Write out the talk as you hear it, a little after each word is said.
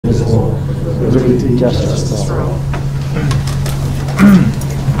Liberty and justice for all.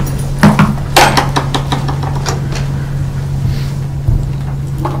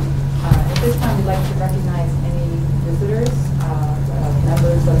 At this time, we'd like to recognize any visitors,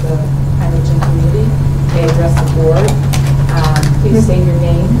 members of the Pine-Richland community. They address the board. Please state your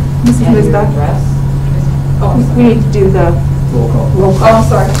name and your address. Oh, I'm sorry. We need to do the Roll call. roll Oh, call. I'm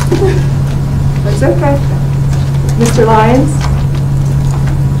sorry. That's okay. Mr. Lyons?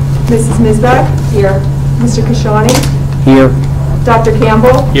 Mrs. Misbach? Here. Mr. Kashani? Here. Dr.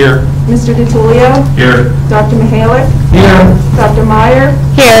 Campbell? Here. Mr. DiTullio? Here. Dr. Mihalik? Here. Dr. Meyer?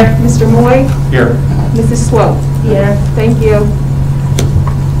 Here. Mr. Moy? Here. Mrs. Swope? Here. Thank you.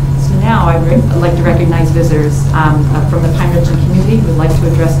 So now I'd like to recognize visitors from the Pine-Richland community who would like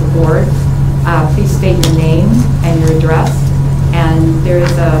to address the board. Please state your name and your address, and there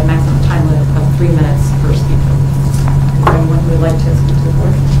is a maximum time limit of 3 minutes per speaker. Is there anyone who would like to speak to the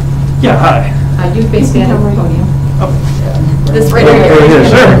board? Yeah, hi. You may stand at the podium. Oh. This right There it here.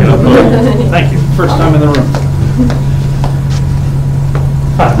 is. There we go. Thank you. First time in the room.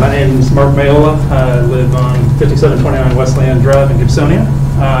 Hi, my name is Mark Mayola. I live on 5729 Westland Drive in Gibsonia.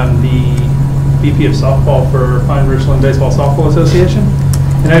 I'm the VP of softball for Pine-Richland Baseball Softball Association.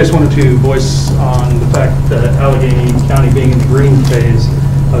 And I just wanted to voice on the fact that Allegheny County being in the green phase,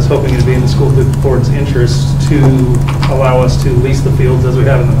 I was hoping it'd be in the school board's interest to allow us to lease the fields as we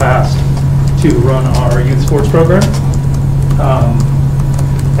have in the past to run our youth sports program.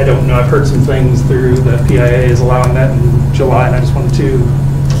 I don't know, I've heard some things through the PIA is allowing that in July, and I just wanted to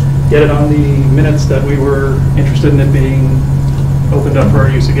get it on the minutes that we were interested in it being opened up for our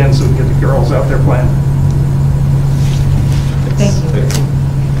use again so we can get the girls out there playing. Thank you.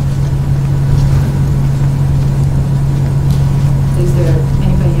 Is there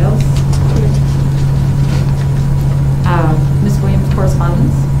anybody else? Ms. Williams,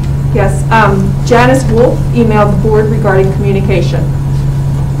 correspondence? Yes. Janice Wolf emailed the board regarding communication.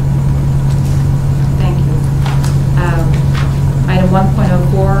 Thank you. Item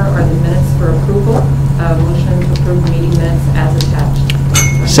 1.04 are the minutes for approval. Motion to approve the meeting minutes as attached.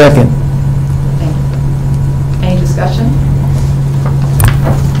 Second. Thank you. Any discussion?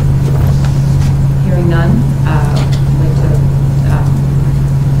 Hearing none. I'd like to,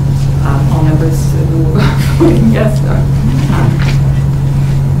 all members who yes,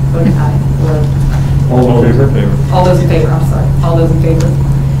 vote aye. Or All those in favor? all those in favor, I'm sorry. All those in favor?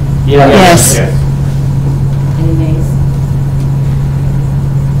 Yes. Any nays?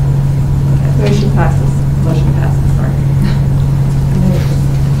 Okay. Motion passes. Motion passes, sorry.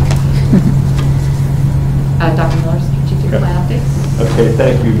 Dr. Miller, strategic plan updates? Okay,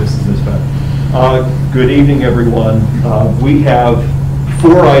 thank you, Mrs. Misbach. Good evening, everyone. We have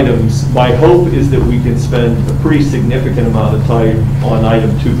 4 items. My hope is that we can spend a pretty significant amount of time on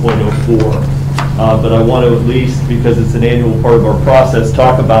item 2.04. But I want to at least, because it's an annual part of our process,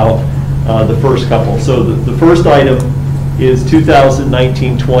 talk about the first couple. So the first item is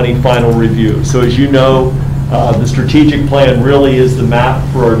 2019-20 final review. So as you know, the strategic plan really is the map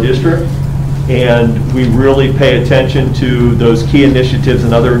for our district, and we really pay attention to those key initiatives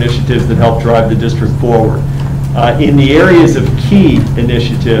and other initiatives that help drive the district forward. In the areas of key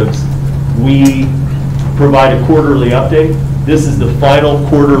initiatives, we provide a quarterly update. This is the final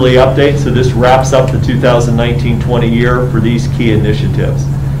quarterly update, so this wraps up the 2019-20 year for these key initiatives.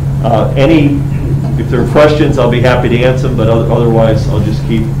 If there are questions, I'll be happy to answer them, but otherwise, I'll just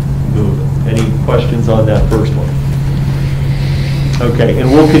keep moving. Any questions on that first one? Okay, and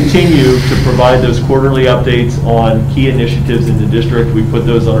we'll continue to provide those quarterly updates on key initiatives in the district. We put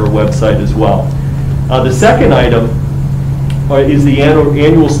those on our website as well. The second item is the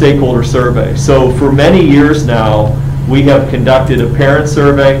annual stakeholder survey. So for many years now, we have conducted a parent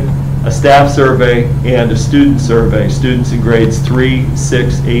survey, a staff survey, and a student survey, students in grades 3,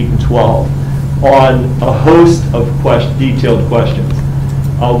 6, 8, and 12, on a host of detailed questions.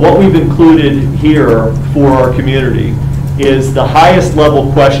 What we've included here for our community is the highest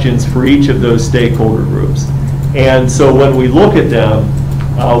level questions for each of those stakeholder groups. And so when we look at them,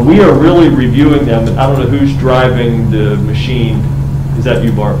 we are really reviewing them. I don't know who's driving the machine. Is that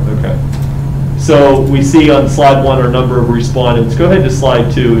you, Barb? Okay. So we see on slide 1 our number of respondents. Go ahead to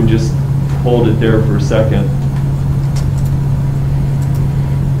slide 2 and just hold it there for a second.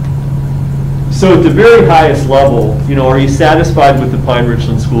 So at the very highest level, are you satisfied with the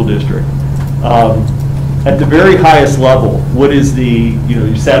Pine-Richland School District? At the very highest level, what is the,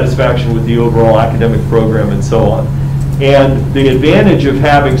 your satisfaction with the overall academic program and so on? And the advantage of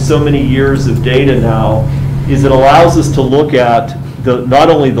having so many years of data now is it allows us to look at not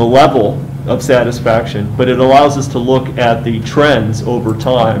only the level of satisfaction, but it allows us to look at the trends over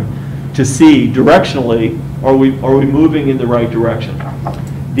time to see directionally, are we moving in the right direction?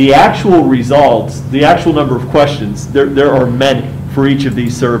 The actual results, the actual number of questions, there are many for each of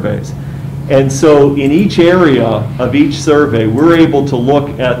these surveys. And so in each area of each survey, we're able to look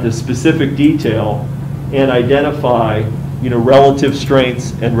at the specific detail and identify, relative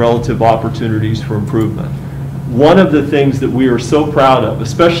strengths and relative opportunities for improvement. One of the things that we are so proud of,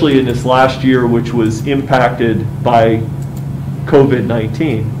 especially in this last year, which was impacted by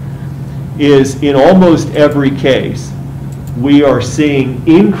COVID-19, is in almost every case, we are seeing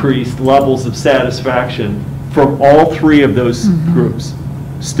increased levels of satisfaction from all three of those groups,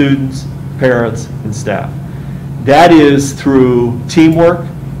 students, parents, and staff. That is through teamwork,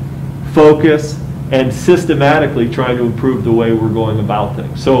 focus, and systematically trying to improve the way we're going about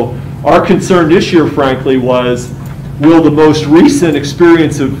things. So our concern this year, frankly, was, will the most recent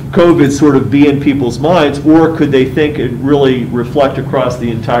experience of COVID sort of be in people's minds, or could they think it really reflect across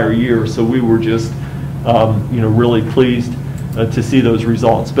the entire year? So we were just, really pleased to see those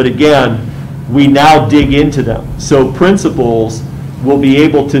results. But again, we now dig into them. So principals will be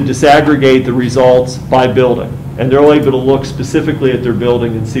able to disaggregate the results by building, and they're able to look specifically at their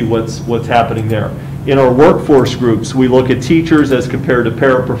building and see what's happening there. In our workforce groups, we look at teachers as compared to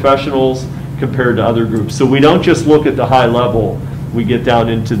paraprofessionals, compared to other groups. So we don't just look at the high level, we get down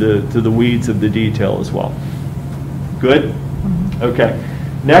into the weeds of the detail as well. Good? Okay.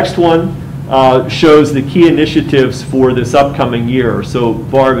 Next one shows the key initiatives for this upcoming year. So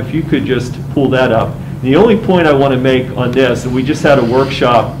Barb, if you could just pull that up. The only point I want to make on this, and we just had a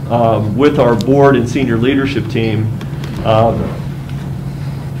workshop with our board and senior leadership team.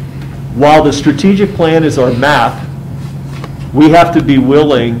 While the strategic plan is our map, we have to be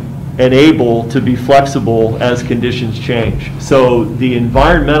willing and able to be flexible as conditions change. So the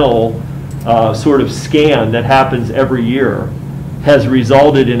environmental sort of scan that happens every year has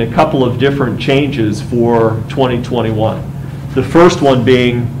resulted in a couple of different changes for 2021. The first one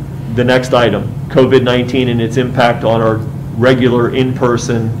being the next item, COVID-19 and its impact on our regular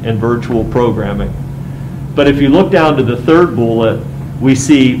in-person and virtual programming. But if you look down to the third bullet, we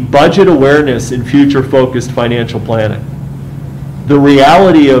see budget awareness and future-focused financial planning. The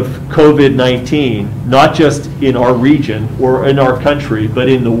reality of COVID-19, not just in our region or in our country, but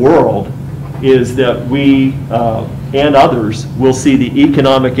in the world, is that we and others will see the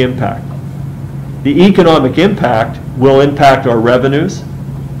economic impact. The economic impact will impact our revenues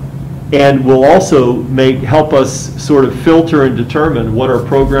and will also help us sort of filter and determine what our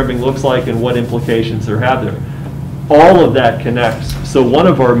programming looks like and what implications they have there. All of that connects. So one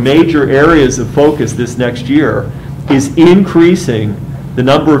of our major areas of focus this next year is increasing the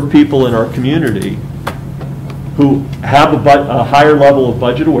number of people in our community who have a higher level of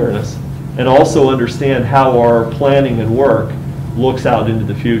budget awareness and also understand how our planning and work looks out into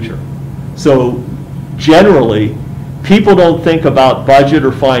the future. So generally, people don't think about budget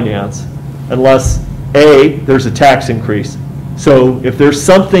or finance unless, A, there's a tax increase. So if there's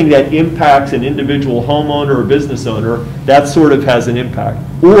something that impacts an individual homeowner or business owner, that sort of has an impact.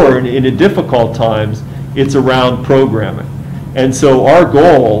 Or in a difficult times, it's around programming. And so our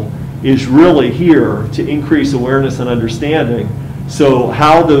goal is really here to increase awareness and understanding, so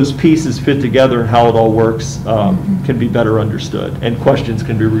how those pieces fit together and how it all works can be better understood, and questions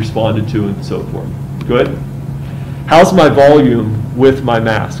can be responded to and so forth. Good? How's my volume with my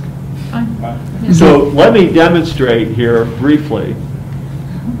mask? Fine. So let me demonstrate here briefly.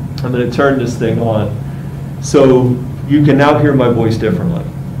 I'm going to turn this thing on. So you can now hear my voice differently.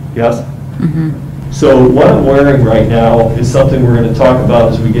 Yes? So what I'm wearing right now is something we're going to talk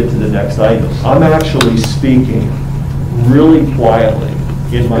about as we get to the next item. I'm actually speaking really quietly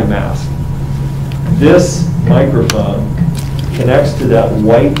in my mask. This microphone connects to that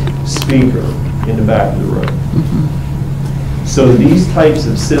white speaker in the back of the room. So these types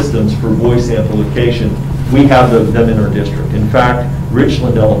of systems for voice amplification, we have them in our district. In fact,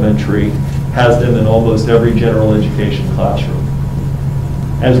 Richland Elementary has them in almost every general education classroom.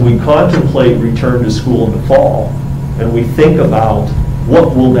 As we contemplate return to school in the fall, and we think about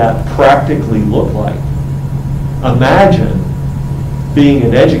what will that practically look like, imagine being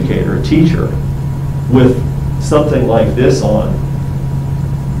an educator, a teacher, with something like this on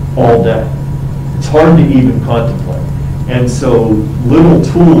all day. It's hard to even contemplate. And so little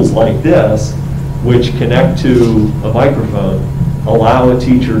tools like this, which connect to a microphone, allow a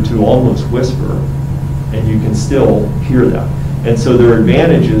teacher to almost whisper, and you can still hear them. And so there are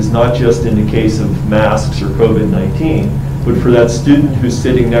advantages, not just in the case of masks or COVID-19, but for that student who's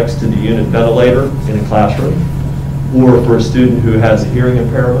sitting next to the unit ventilator in a classroom, or for a student who has a hearing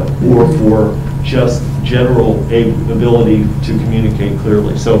impairment, or for just general ability to communicate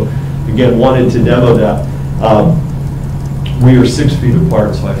clearly. So again, wanted to demo that. We are 6 feet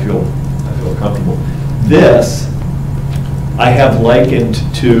apart, so I feel comfortable. This I have likened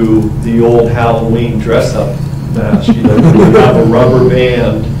to the old Halloween dress-up mask. You know, you have a rubber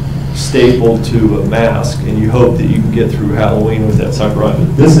band stapled to a mask, and you hope that you can get through Halloween with that sucker on.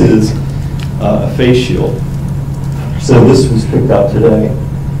 But this is a face shield. So this was picked up today.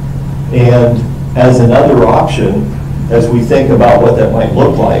 And as another option, as we think about what that might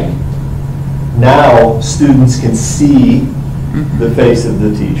look like, now students can see the face of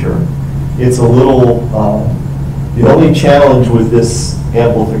the teacher. It's a little, the only challenge with this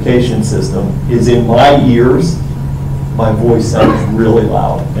amplification system is in my ears, my voice sounds really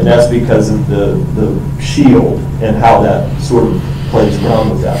loud. And that's because of the shield and how that sort of plays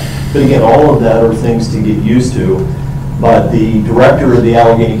around with that. But again, all of that are things to get used to. But the director of the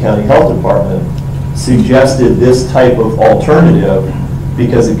Allegheny County Health Department suggested this type of alternative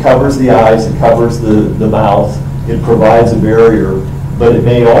because it covers the eyes, it covers the mouth, it provides a barrier, but it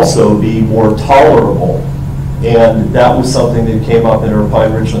may also be more tolerable. And that was something that came up in our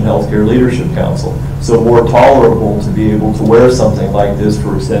Pine-Richland Healthcare Leadership Council. So more tolerable to be able to wear something like this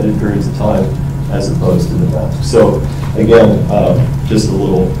for extended periods of time as opposed to the mask. So again, just a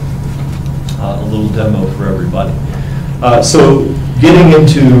little demo for everybody. So getting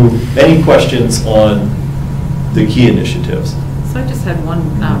into any questions on the key initiatives. So I just had one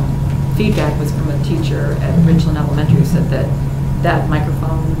feedback was from a teacher at Richland Elementary who said that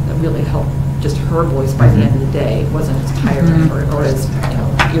microphone really helped just her voice by the end of the day. It wasn't as tiring or as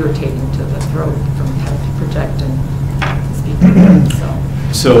irritating to the throat from having to project and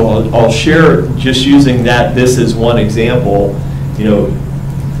speak. So I'll share, just using this as one example,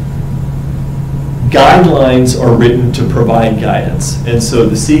 guidelines are written to provide guidance. And so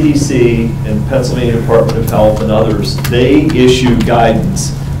the CDC and Pennsylvania Department of Health and others, they issue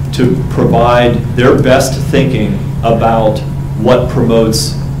guidance to provide their best thinking about what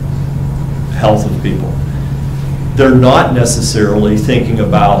promotes health of people. They're not necessarily thinking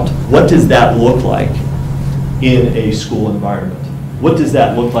about what does that look like in a school environment? What does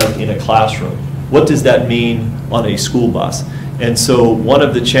that look like in a classroom? What does that mean on a school bus? And so one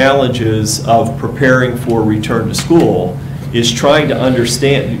of the challenges of preparing for return to school is trying to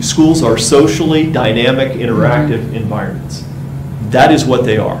understand schools are socially dynamic, interactive environments. That is what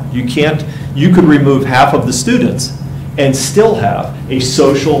they are. You could remove half of the students and still have a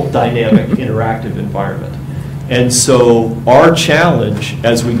social, dynamic, interactive environment. And so our challenge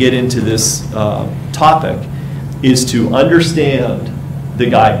as we get into this topic is to understand the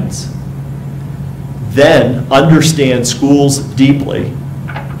guidance, then understand schools deeply,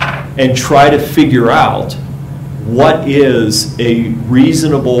 and try to figure out what is a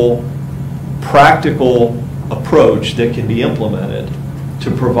reasonable, practical approach that can be implemented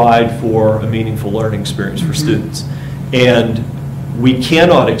to provide for a meaningful learning experience for students. And we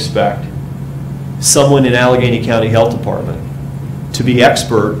cannot expect someone in Allegheny County Health Department to be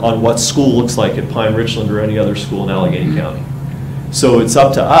expert on what school looks like at Pine-Richland or any other school in Allegheny County. So it's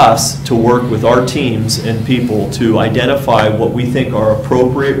up to us to work with our teams and people to identify what we think are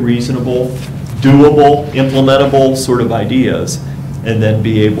appropriate, reasonable, doable, implementable sort of ideas, and then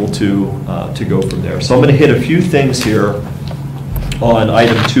be able to go from there. So I'm going to hit a few things here on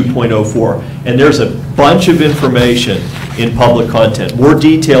item 2.04, and there's a bunch of information in public content, more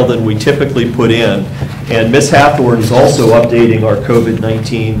detail than we typically put in, and Ms. Hathorn is also updating our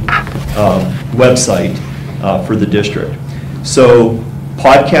COVID-19 website for the district. So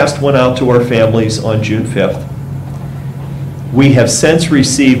podcast went out to our families on June 5th. We have since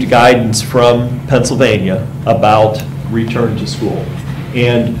received guidance from Pennsylvania about return to school.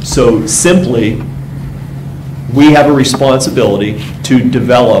 And so simply, we have a responsibility to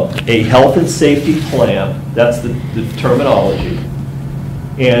develop a health and safety plan, that's the terminology,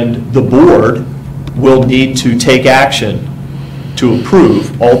 and the board will need to take action to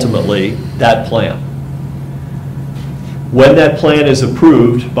approve, ultimately, that plan. When that plan is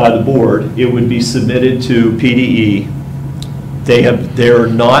approved by the board, it would be submitted to PDE. They're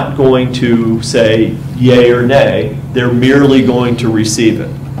not going to say yay or nay, they're merely going to receive it.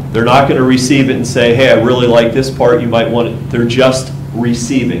 They're not going to receive it and say, hey, I really like this part, you might want it. They're just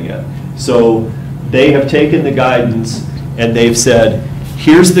receiving it. So they have taken the guidance and they've said,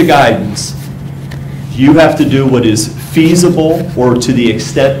 here's the guidance. You have to do what is feasible or to the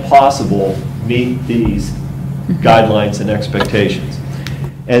extent possible meet these guidelines and expectations.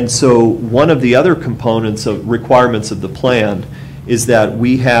 And so one of the other components of requirements of the plan is that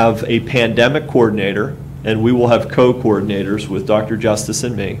we have a pandemic coordinator and we will have co-coordinators with Dr. Justice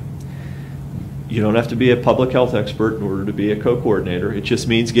and me. You don't have to be a public health expert in order to be a co-coordinator. It just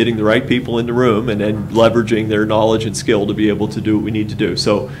means getting the right people in the room and then leveraging their knowledge and skill to be able to do what we need to do.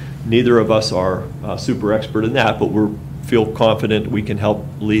 So neither of us are super expert in that, but we feel confident we can help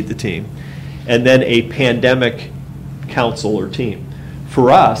lead the team. And then a pandemic council or team.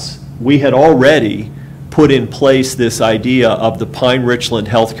 For us, we had already put in place this idea of the Pine-Richland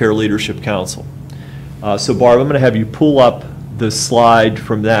Healthcare Leadership Council. So Barb, I'm going to have you pull up the slide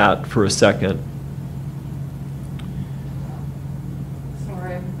from that for a second.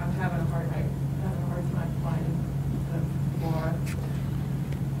 Sorry, I'm having a hard time finding the more.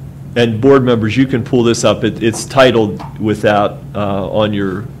 And board members, you can pull this up. It's titled with that on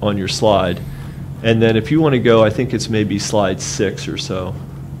your slide. And then if you want to go, I think it's maybe slide 6 or so.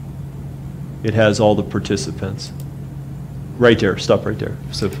 It has all the participants. Right there, stop right there.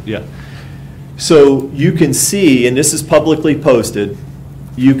 So, yeah. So you can see, and this is publicly posted,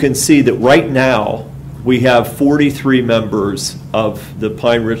 you can see that right now we have 43 members of the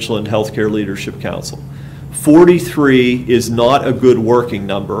Pine-Richland Healthcare Leadership Council. 43 is not a good working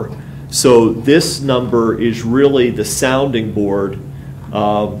number, so this number is really the sounding board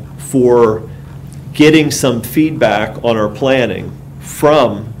for getting some feedback on our planning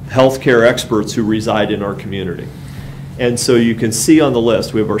from healthcare experts who reside in our community. And so you can see on the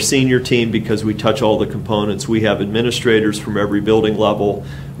list, we have our senior team because we touch all the components. We have administrators from every building level.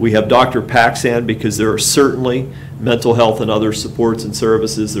 We have Dr. Paxan because there are certainly mental health and other supports and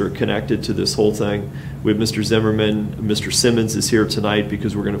services that are connected to this whole thing. We have Mr. Zimmerman. Mr. Simmons is here tonight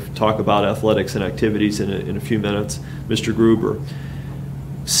because we're going to talk about athletics and activities in a few minutes. Mr. Gruber.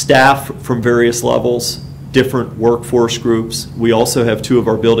 Staff from various levels, different workforce groups. We also have 2 of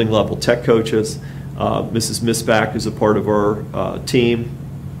our building level tech coaches. Mrs. Misbach is a part of our team.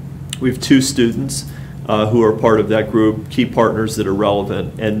 We have 2 students who are part of that group, key partners that are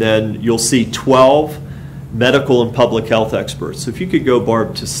relevant. And then you'll see 12 medical and public health experts. So if you could go,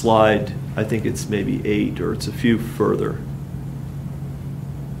 Barb, to slide, I think it's maybe 8 or it's a few further.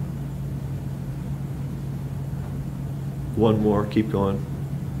 One more, keep going.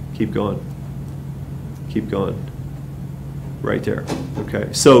 Keep going. Keep going. Right there.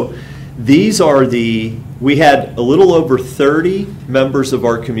 Okay. So these are we had a little over 30 members of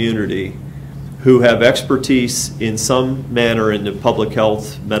our community who have expertise in some manner in the public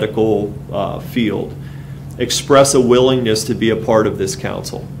health medical field express a willingness to be a part of this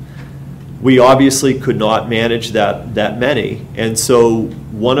council. We obviously could not manage that many, and so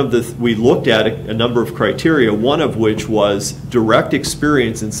we looked at a number of criteria, one of which was direct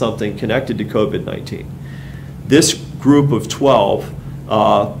experience in something connected to COVID-19. This group of 12,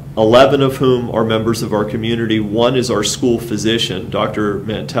 11 of whom are members of our community, 1 is our school physician, Dr.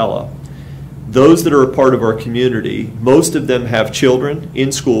 Mantella. Those that are a part of our community, most of them have children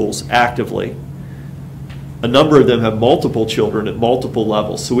in schools actively. A number of them have multiple children at multiple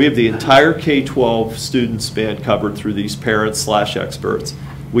levels. So we have the entire K-12 student span covered through these parents/experts.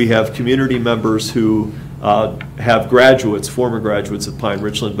 We have community members who have graduates, former graduates of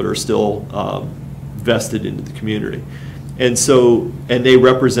Pine-Richland, but are still vested into the community. And they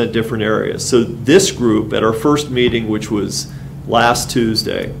represent different areas. So this group, at our first meeting, which was last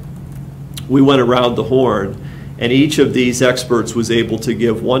Tuesday, we went around the horn, and each of these experts was able to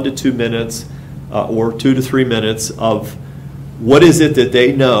give 1 to 2 minutes or 2 to 3 minutes of what is it that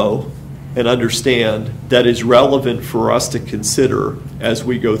they know and understand that is relevant for us to consider as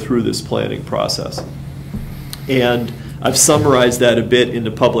we go through this planning process. And I've summarized that a bit in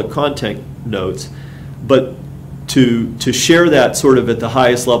the public content notes, but to share that sort of at the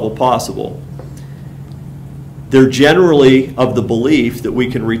highest level possible, they're generally of the belief that we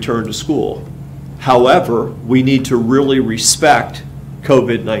can return to school. However, we need to really respect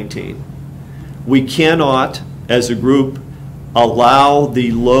COVID-19. We cannot, as a group, allow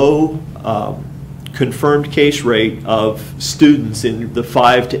the low confirmed case rate of students in the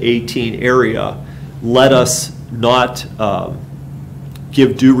 5 to 18 area let us not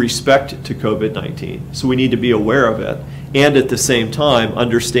give due respect to COVID-19. So we need to be aware of it, and at the same time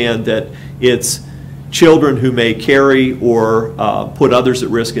understand that it's children who may carry or put others at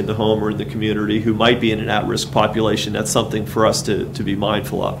risk in the home or in the community who might be in an at-risk population. That's something for us to be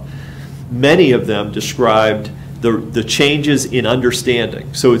mindful of. Many of them described the changes in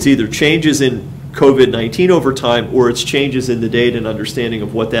understanding. So it's either changes in COVID-19 over time, or it's changes in the data and understanding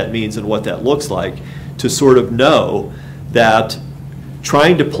of what that means and what that looks like, to sort of know that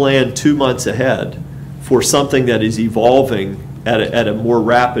trying to plan 2 months ahead for something that is evolving at a more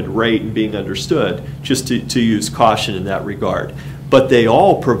rapid rate and being understood, just to use caution in that regard. But they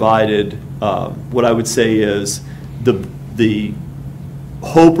all provided what I would say is the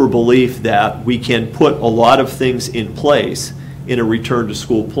hope or belief that we can put a lot of things in place in a return to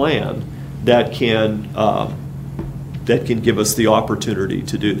school plan that can give us the opportunity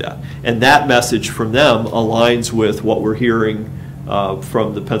to do that. And that message from them aligns with what we're hearing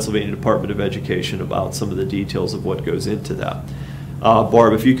from the Pennsylvania Department of Education about some of the details of what goes into that.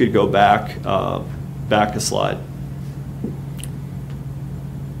 Barb, if you could go back a slide.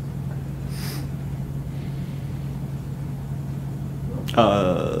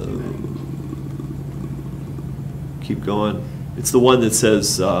 Keep going. It's the one that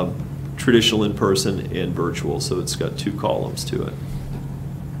says traditional in-person and virtual, so it's got 2 columns to it.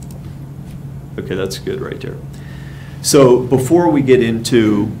 Okay, that's good right there. So before we get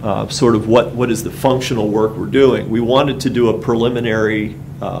into sort of what is the functional work we're doing, we wanted to do a preliminary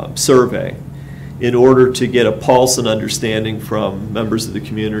survey in order to get a pulse and understanding from members of the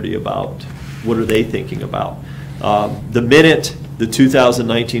community about what are they thinking about. The minute the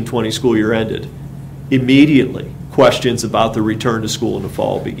 2019-20 school year ended, immediately questions about the return to school in the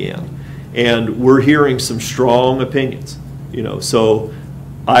fall began. And we're hearing some strong opinions. So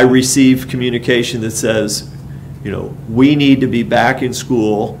I received communication that says, we need to be back in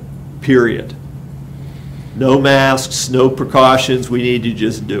school, period. No masks, no precautions, we need to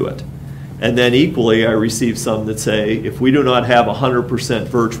just do it. And then equally, I received some that say, if we do not have a 100%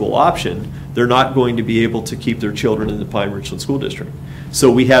 virtual option, they're not going to be able to keep their children in the Pine-Richland School District. So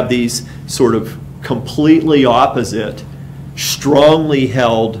we have these sort of completely opposite, strongly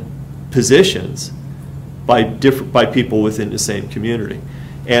held positions by people within the same community.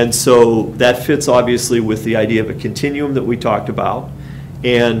 And so that fits obviously with the idea of a continuum that we talked about.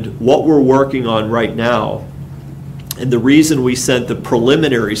 And what we're working on right now, and the reason we sent the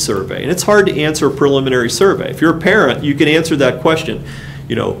preliminary survey, and it's hard to answer a preliminary survey. If you're a parent, you can answer that question.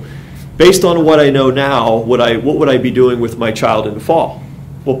 Based on what I know now, what would I be doing with my child in the fall?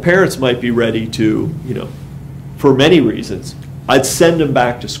 Well, parents might be ready to, for many reasons, I'd send them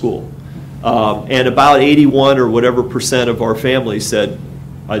back to school. And about 81 or whatever % of our families said,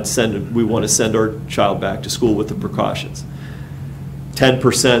 we want to send our child back to school with the precautions.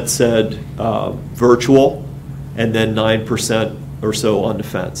 10% said virtual, and then 9% or so on the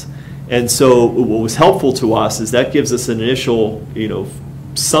fence. And so what was helpful to us is that gives us an initial,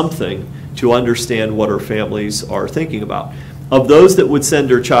 something to understand what our families are thinking about. Of those that would send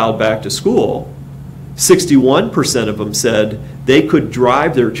their child back to school, 61% of them said they could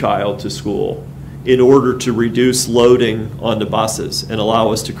drive their child to school in order to reduce loading on the buses and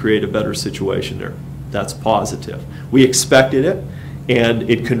allow us to create a better situation there. That's positive. We expected it, and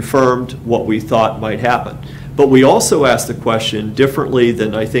it confirmed what we thought might happen. But we also asked the question differently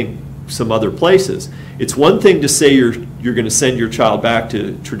than I think some other places. It's one thing to say you're going to send your child back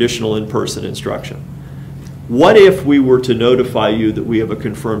to traditional in-person instruction. What if we were to notify you that we have a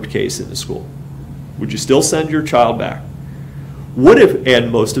confirmed case in the school? Would you still send your child back? What if, and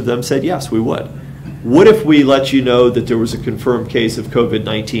most of them said yes, we would. What if we let you know that there was a confirmed case of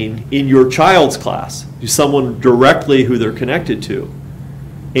COVID-19 in your child's class, someone directly who they're connected to,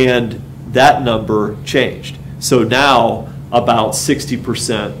 and that number changed? So now about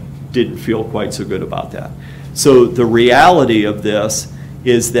 60% didn't feel quite so good about that. So the reality of this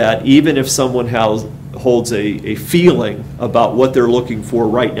is that even if someone holds a feeling about what they're looking for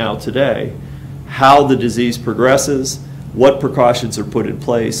right now today, how the disease progresses, what precautions are put in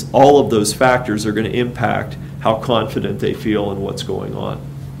place, all of those factors are going to impact how confident they feel in what's going on.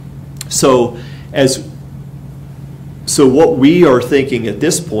 So what we are thinking at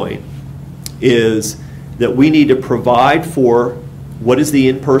this point is that we need to provide for what does the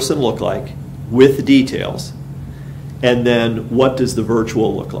in-person look like with the details, and then what does the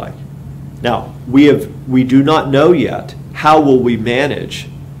virtual look like. Now, we do not know yet how will we manage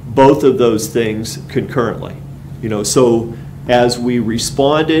both of those things concurrently. So as we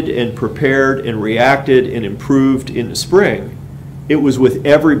responded and prepared and reacted and improved in the spring, it was with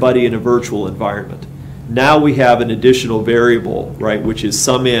everybody in a virtual environment. Now we have an additional variable, right, which is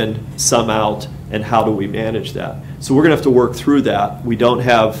some in, some out, and how do we manage that? So we're going to have to work through that. We don't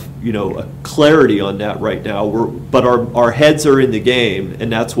have, a clarity on that right now. But our heads are in the game,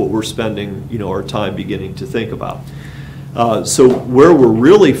 and that's what we're spending, our time beginning to think about. So where we're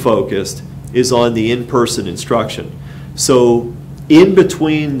really focused is on the in-person instruction. So in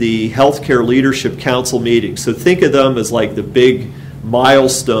between the Healthcare Leadership Council meetings, so think of them as like the big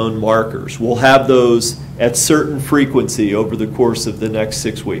milestone markers. We'll have those at certain frequency over the course of the next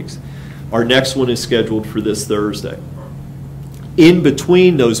 6 weeks. Our next one is scheduled for this Thursday. In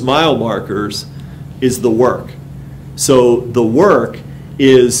between those mile markers is the work. So the work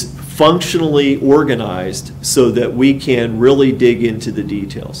is functionally organized so that we can really dig into the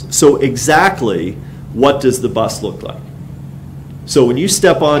details. So exactly what does the bus look like? So when you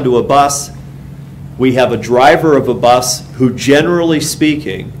step onto a bus, we have a driver of a bus who, generally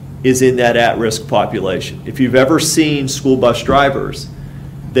speaking, is in that at-risk population. If you've ever seen school bus drivers,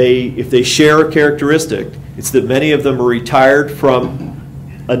 if they share a characteristic, it's that many of them are retired from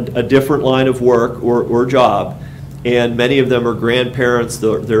a different line of work or job, and many of them are grandparents,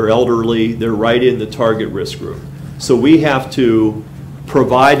 they're elderly, they're right in the target risk group. So we have to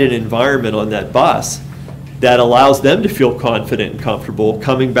provide an environment on that bus that allows them to feel confident and comfortable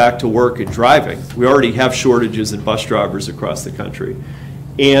coming back to work and driving. We already have shortages in bus drivers across the country,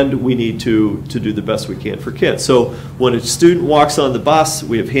 and we need to do the best we can for kids. So when a student walks on the bus,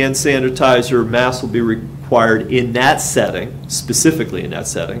 we have hand sanitizer, masks will be required in that setting, specifically in that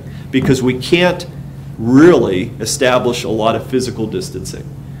setting, because we can't really establish a lot of physical distancing.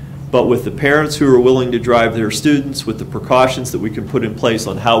 But with the parents who are willing to drive their students, with the precautions that we can put in place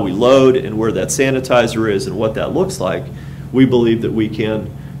on how we load and where that sanitizer is and what that looks like, we believe that we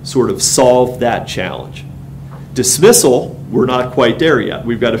can sort of solve that challenge. Dismissal, we're not quite there yet.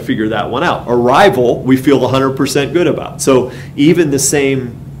 We've got to figure that one out. Arrival, we feel 100% good about. So even the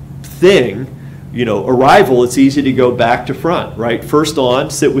same thing, you know, arrival, it's easy to go back to front, right? First on,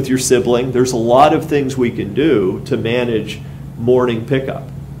 sit with your sibling. There's a lot of things we can do to manage morning pickup.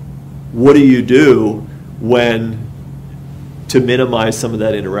 What do you do to minimize some of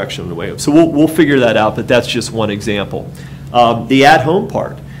that interaction on the way up? So we'll figure that out, but that's just one example. The at-home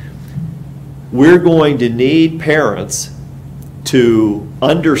part. We're going to need parents to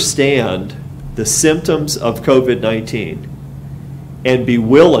understand the symptoms of COVID-19 and be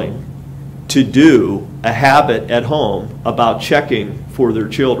willing to do a habit at home about checking for their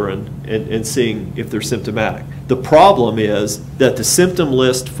children and seeing if they're symptomatic. The problem is that the symptom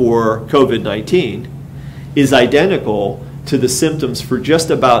list for COVID-19 is identical to the symptoms for just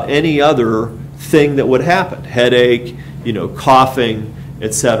about any other thing that would happen. Headache, you know, coughing,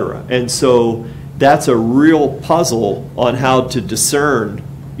 etc. And so that's a real puzzle on how to discern,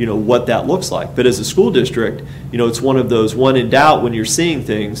 you know, what that looks like. But as a school district, you know, it's one of those, when in doubt, when you're seeing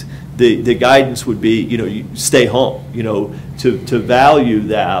things, the guidance would be, you know, you stay home, you know, to value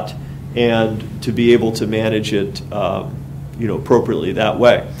that and to be able to manage it, you know, appropriately that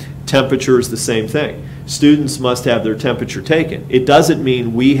way. Temperature is the same thing. Students must have their temperature taken. It doesn't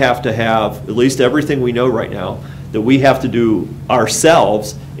mean we have to have, at least everything we know right now, that we have to do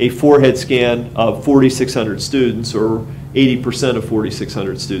ourselves a forehead scan of 4,600 students or 80% of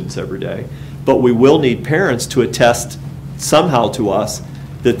 4,600 students every day. But we will need parents to attest somehow to us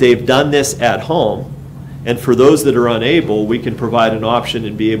that they've done this at home. And for those that are unable, we can provide an option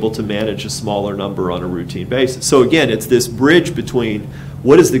and be able to manage a smaller number on a routine basis. So again, it's this bridge between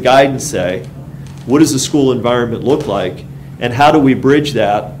what does the guidance say, what does the school environment look like, and how do we bridge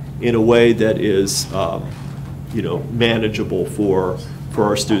that in a way that is you know, manageable for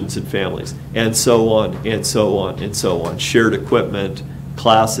our students and families, and so on, and so on, and so on. Shared equipment,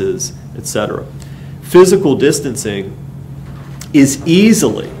 classes, etc. Physical distancing is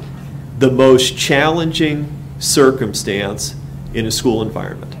easily the most challenging circumstance in a school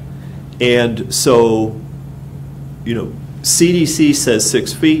environment. And so, you know, CDC says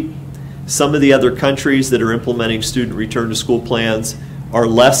 6 feet. Some of the other countries that are implementing student return to school plans are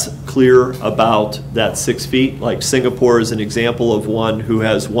less clear about that 6 feet. Like Singapore is an example of one who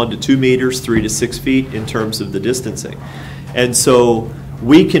has 1 to 2 meters, 3 to 6 feet in terms of the distancing. And so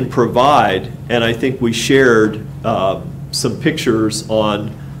we can provide, and I think we shared some pictures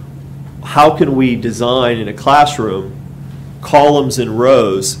on how can we design in a classroom columns and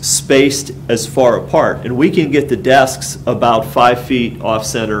rows spaced as far apart. And we can get the desks about 5 feet off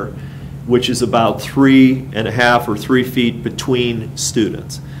center, which is about 3.5 or 3 feet between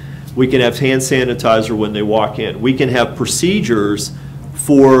students. We can have hand sanitizer when they walk in. We can have procedures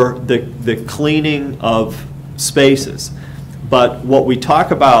for the cleaning of spaces. But what we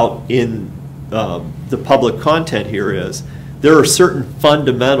talk about in the public content here is there are certain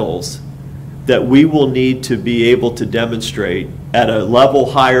fundamentals that we will need to be able to demonstrate at a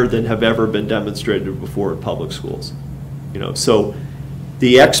level higher than have ever been demonstrated before in public schools. You know, so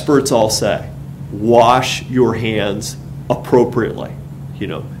the experts all say, wash your hands appropriately. You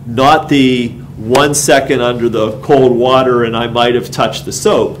know, not the 1 second under the cold water and I might have touched the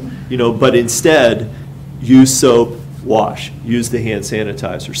soap, you know, but instead use soap, wash, use the hand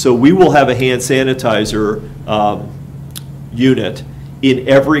sanitizer. So we will have a hand sanitizer unit in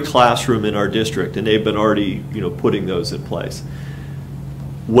every classroom in our district, and they've been already, you know, putting those in place.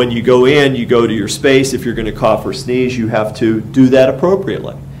 When you go in, you go to your space. If you're going to cough or sneeze, you have to do that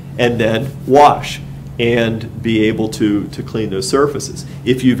appropriately. and then wash and be able to clean those surfaces.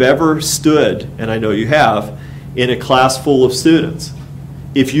 If you've ever stood, and I know you have, in a class full of students,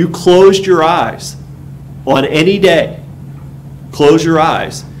 if you closed your eyes on any day, close your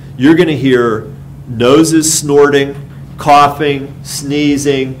eyes, you're going to hear noses snorting, coughing,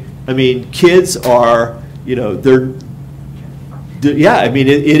 sneezing. I mean, kids are, you know, yeah, I mean,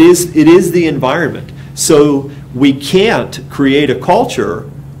 it is the environment. So we can't create a culture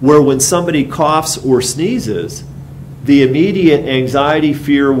where when somebody coughs or sneezes, the immediate anxiety,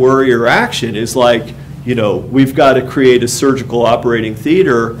 fear, worry, or action is like, you know, we've got to create a surgical operating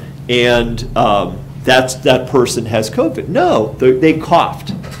theater and that person has COVID. No, they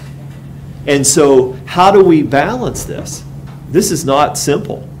coughed. And so how do we balance this? This is not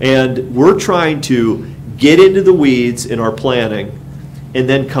simple. And we're trying to get into the weeds in our planning and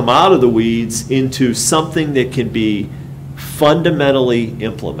then come out of the weeds into something that can be fundamentally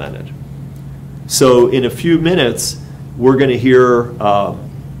implemented. So in a few minutes, we're going to hear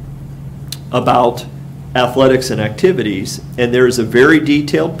about athletics and activities, and there's a very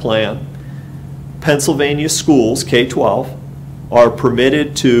detailed plan. Pennsylvania schools, K-12, are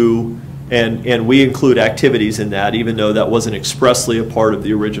permitted to, and we include activities in that, even though that wasn't expressly a part of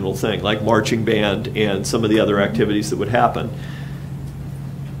the original thing, like marching band and some of the other activities that would happen.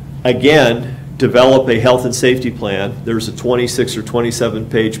 Again, develop a health and safety plan. There's a 26 or 27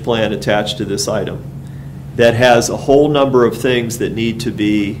 page plan attached to this item that has a whole number of things that need to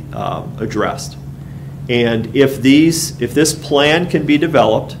be addressed. And if this plan can be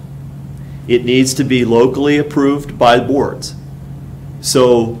developed, it needs to be locally approved by boards.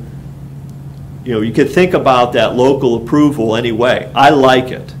 So, you know, you could think about that local approval anyway. I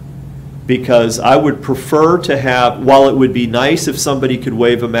like it because I would prefer to have, while it would be nice if somebody could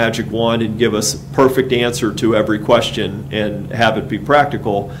wave a magic wand and give us a perfect answer to every question and have it be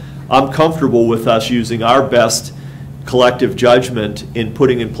practical, I'm comfortable with us using our best collective judgment in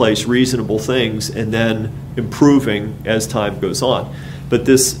putting in place reasonable things and then improving as time goes on. But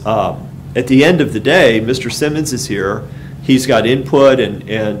this, at the end of the day, Mr. Simmons is here. He's got input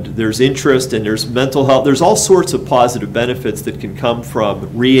and there's interest and there's mental health. There's all sorts of positive benefits that can come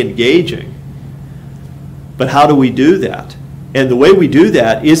from re-engaging. But how do we do that? And the way we do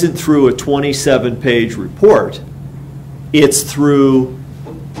that isn't through a 27-page report. It's through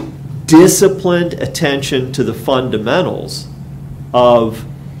disciplined attention to the fundamentals of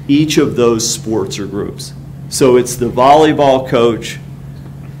each of those sports or groups. So it's the volleyball coach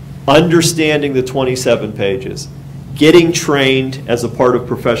understanding the 27 pages, getting trained as a part of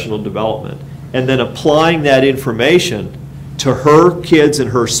professional development, and then applying that information to her kids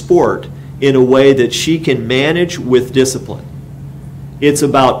and her sport in a way that she can manage with discipline. It's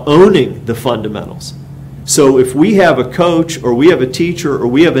about owning the fundamentals. So if we have a coach or we have a teacher or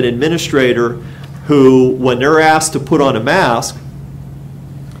we have an administrator who, when they're asked to put on a mask,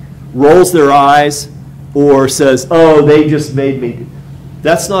 rolls their eyes or says, oh, they just made me,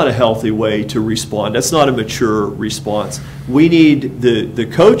 that's not a healthy way to respond. That's not a mature response. We need the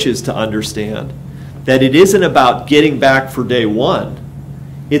coaches to understand that it isn't about getting back for day one.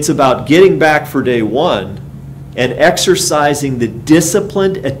 It's about getting back for day one and exercising the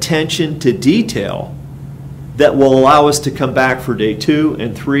disciplined attention to detail that will allow us to come back for day 2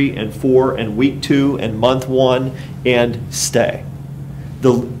 and 3 and 4 and week 2 and month 1 and stay.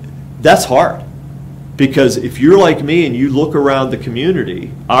 That's hard. Because if you're like me and you look around the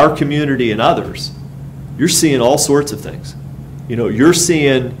community, our community and others, you're seeing all sorts of things. You know, you're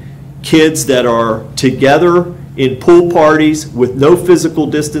seeing kids that are together in pool parties with no physical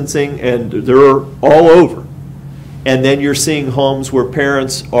distancing and they're all over. And then you're seeing homes where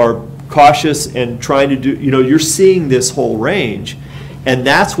parents are cautious and trying to do, you know, you're seeing this whole range. And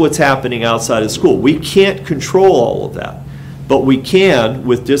that's what's happening outside of school. We can't control all of that. But we can,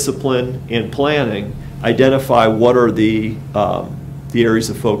 with discipline and planning, identify what are the areas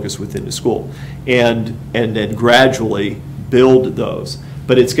of focus within the school and then gradually build those.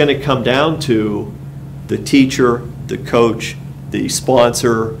 But it's going to come down to the teacher, the coach, the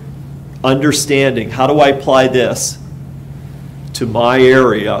sponsor, understanding how do I apply this to my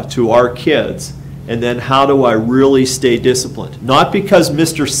area, to our kids, and then how do I really stay disciplined? Not because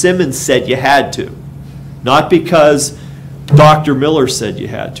Mr. Simmons said you had to, not because Dr. Miller said you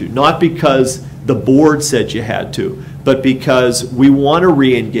had to, not because the board said you had to, but because we want to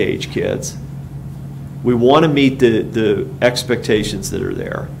re-engage kids. We want to meet the expectations that are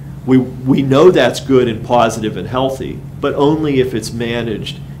there. We know that's good and positive and healthy, but only if it's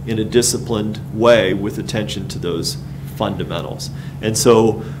managed in a disciplined way with attention to those fundamentals. And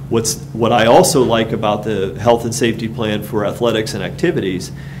so what I also like about the health and safety plan for athletics and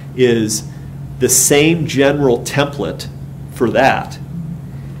activities is the same general template for that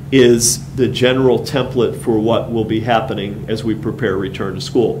is the general template for what will be happening as we prepare return to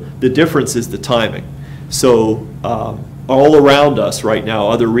school. The difference is the timing. So all around us right now,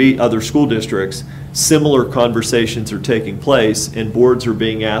 other school districts, similar conversations are taking place and boards are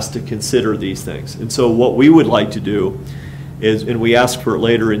being asked to consider these things. And so what we would like to do is, and we ask for it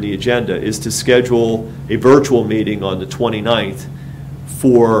later in the agenda, is to schedule a virtual meeting on the 29th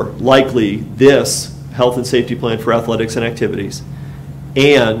for likely this health and safety plan for athletics and activities.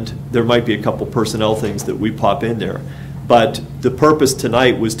 And there might be a couple personnel things that we pop in there. But the purpose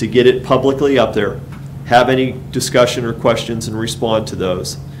tonight was to get it publicly up there, have any discussion or questions and respond to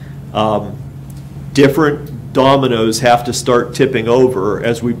those. Different dominoes have to start tipping over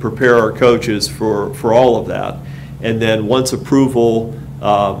as we prepare our coaches for all of that. And then once approval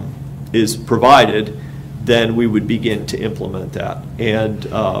is provided, then we would begin to implement that. And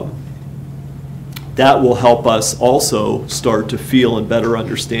that will help us also start to feel and better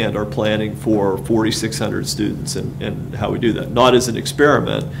understand our planning for 4,600 students and how we do that. Not as an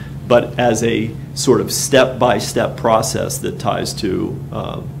experiment, but as a sort of step-by-step process that ties to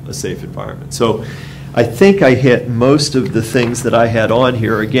a safe environment. So I think I hit most of the things that I had on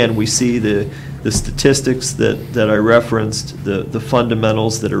here. Again, we see the statistics that I referenced, the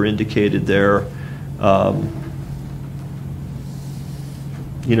fundamentals that are indicated there.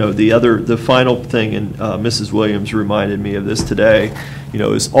 You know, the final thing, and Mrs. Williams reminded me of this today, you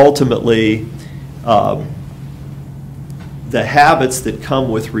know, is ultimately the habits that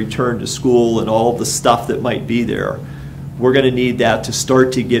come with return to school and all the stuff that might be there. We're going to need that to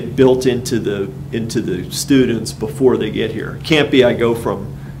start to get built into the students before they get here. It can't be I go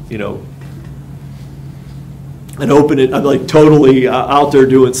from, you know, and open it, I'm like totally out there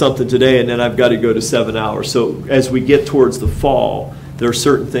doing something today and then I've got to go to 7 hours. So as we get towards the fall, there are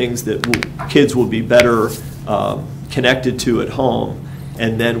certain things that kids will be better connected to at home,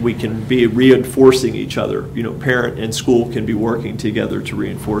 and then we can be reinforcing each other. You know, parent and school can be working together to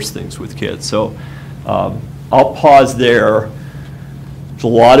reinforce things with kids. So I'll pause there. There's a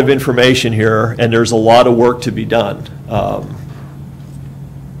lot of information here, and there's a lot of work to be done.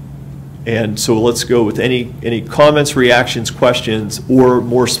 And so let's go with any comments, reactions, questions, or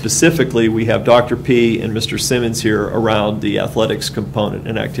more specifically, we have Dr. P and Mr. Simmons here around the athletics component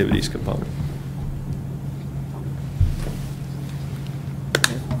and activities component.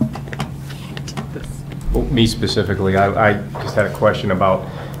 Well, me specifically, I just had a question about,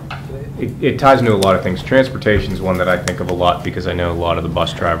 it ties into a lot of things. Transportation is one that I think of a lot because I know a lot of the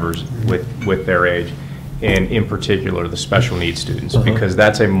bus drivers with their age, and in particular the special needs students, because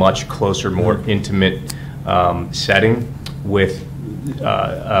that's a much closer, more intimate setting with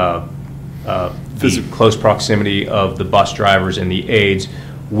the close proximity of the bus drivers and the aides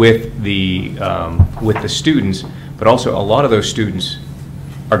with the students, but also a lot of those students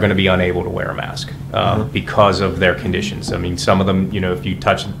are going to be unable to wear a mask because of their conditions. I mean, some of them, you know, if you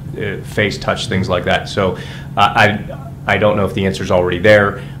touch, face touch, things like that. So I don't know if the answer is already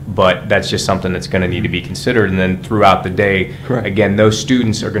there, but that's just something that's going to need to be considered. And then throughout the day, correct, again, those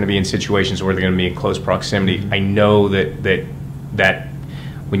students are going to be in situations where they're going to be in close proximity. I know that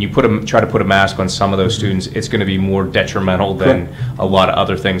when you try to put a mask on some of those students, it's going to be more detrimental than a lot of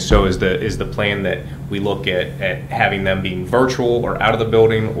other things. So is the plan that we look at having them being virtual or out of the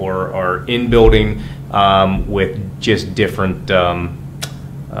building or in building with just different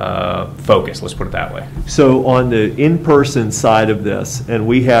focus, let's put it that way. So on the in-person side of this, and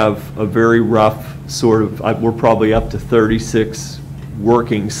we have a very rough sort of, we're probably up to 36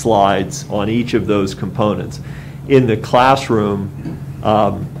 working slides on each of those components. In the classroom,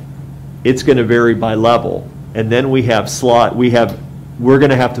 it's going to vary by level, and then we have we're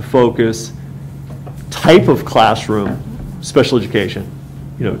going to have to focus type of classroom, special education.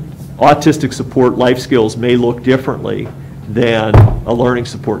 You know, autistic support, life skills may look differently than a learning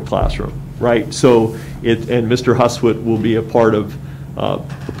support classroom, right? So and Mr. Huswit will be a part of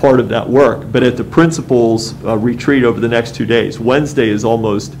that work. But at the principals retreat over the next 2 days, Wednesday is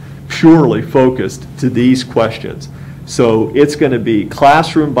almost purely focused to these questions. So it's going to be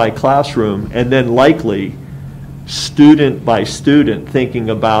classroom by classroom, and then likely student by student thinking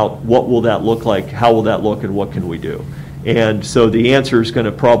about what will that look like, how will that look, and what can we do. And so the answer is going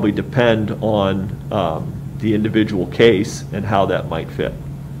to probably depend on the individual case and how that might fit.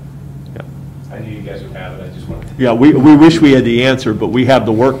 Yeah. I knew you guys would have it. I just wanted to. Yeah, we wish we had the answer, but we have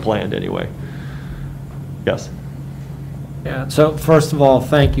the work planned anyway. Yes. Yeah, so first of all,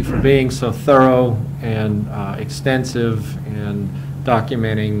 thank you for being so thorough and extensive and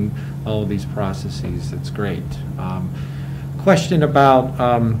documenting all of these processes. It's great. question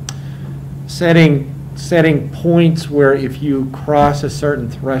about setting points where if you cross a certain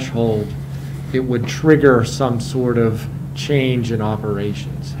threshold, it would trigger some sort of change in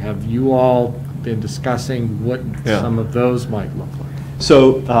operations. Have you all been discussing what some of those might look like?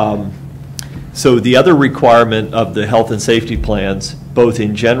 So, so the other requirement of the health and safety plans, both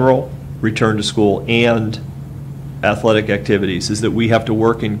in general, return to school, and athletic activities, is that we have to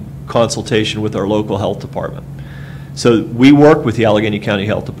work in consultation with our local health department. So we work with the Allegheny County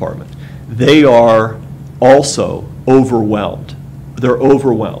Health Department. They are also overwhelmed. They're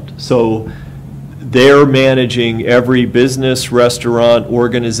overwhelmed. So they're managing every business, restaurant,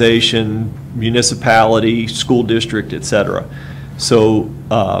 organization, municipality, school district, et cetera. So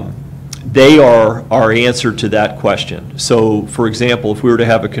they are our answer to that question. So, for example, if we were to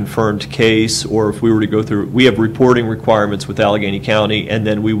have a confirmed case, or if we were to go through, we have reporting requirements with Allegheny County, and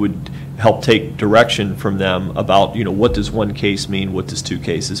then we would help take direction from them about, you know, what does one case mean, what does two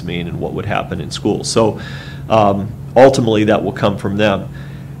cases mean, and what would happen in schools. So ultimately that will come from them.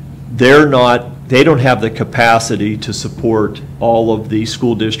 They don't have the capacity to support all of the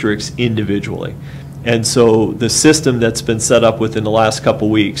school districts individually. And so the system that's been set up within the last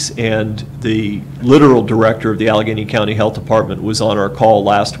couple weeks, and the literal director of the Allegheny County Health Department was on our call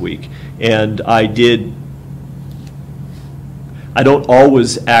last week, and I don't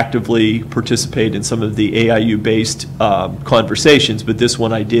always actively participate in some of the AIU-based conversations, but this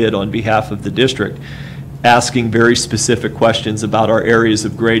one I did on behalf of the district, asking very specific questions about our areas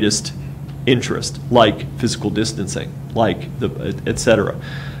of greatest interest, like physical distancing, like et cetera.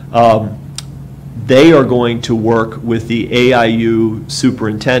 They are going to work with the AIU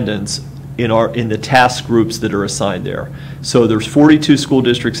superintendents in the task groups that are assigned there. So there's 42 school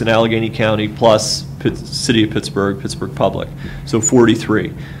districts in Allegheny County plus City of Pittsburgh, Pittsburgh Public, so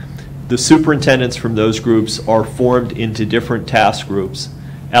 43. The superintendents from those groups are formed into different task groups.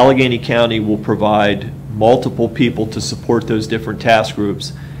 Allegheny County will provide multiple people to support those different task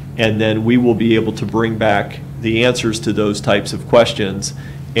groups, and then we will be able to bring back the answers to those types of questions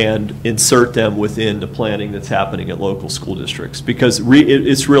and insert them within the planning that's happening at local school districts, because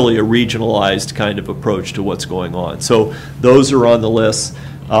it's really a regionalized kind of approach to what's going on. So those are on the list.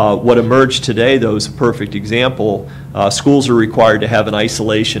 What emerged today, though, is a perfect example. Schools are required to have an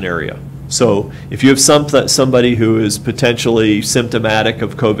isolation area. So if you have somebody who is potentially symptomatic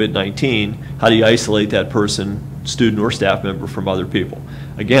of COVID-19, how do you isolate that person, student or staff member, from other people?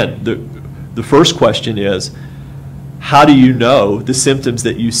 Again, the first question is, how do you know the symptoms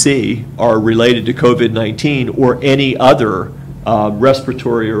that you see are related to COVID-19 or any other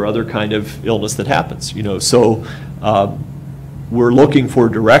respiratory or other kind of illness that happens? You know, so we're looking for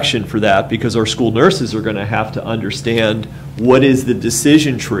direction for that, because our school nurses are going to have to understand what is the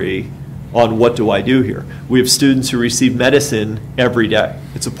decision tree on what do I do here. We have students who receive medicine every day.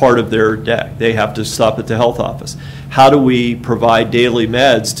 It's a part of their day. They have to stop at the health office. How do we provide daily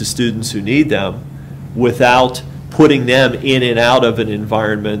meds to students who need them without putting them in and out of an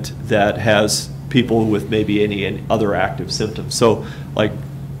environment that has people with maybe any other active symptoms? So, like,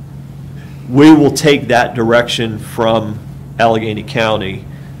 we will take that direction from Allegheny County,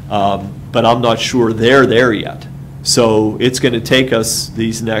 but I'm not sure they're there yet. So it's going to take us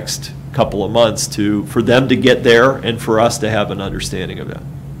these next couple of months for them to get there and for us to have an understanding of that.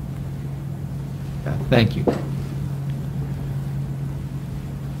 Thank you.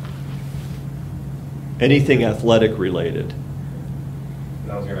 Anything athletic related?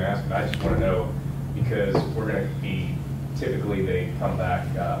 I was going to ask, I just want to know, because we're going to be, typically they come back,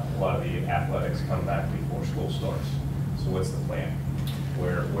 a lot of the athletics come back before school starts. So what's the plan?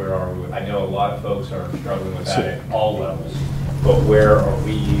 Where are we? I know a lot of folks are struggling with that at all levels, but where are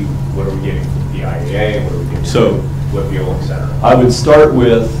we? What are we getting from the IAA? What are we getting from Whitfield, et cetera? I would start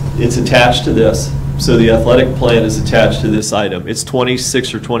with, it's attached to this. So the athletic plan is attached to this item. It's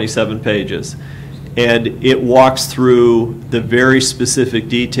 26 or 27 pages. And it walks through the very specific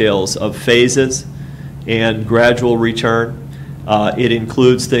details of phases and gradual return. It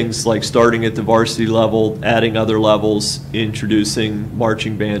includes things like starting at the varsity level, adding other levels, introducing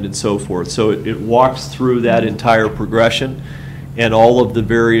marching band, and so forth. So it walks through that entire progression and all of the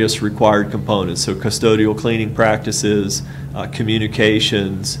various required components. So custodial cleaning practices,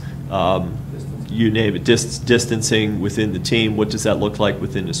 communications, you name it, distancing within the team, what does that look like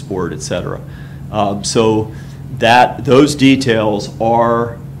within the sport, et cetera. So those details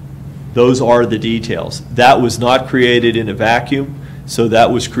are the details. That was not created in a vacuum. So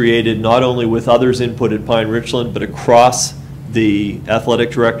that was created not only with others' input at Pine-Richland, but across the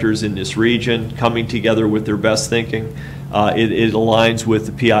athletic directors in this region coming together with their best thinking. It aligns with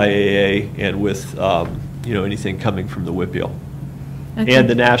the PIAA and with anything coming from the WPIAL. And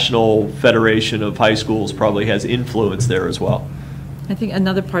the National Federation of High Schools probably has influence there as well. I think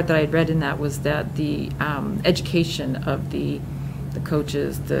another part that I had read in that was that the education of the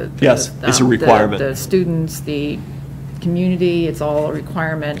coaches, yes, it's a requirement. The students, the community, it's all a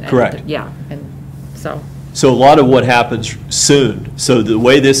requirement. Correct. And, yeah, and so. So a lot of what happens soon, so the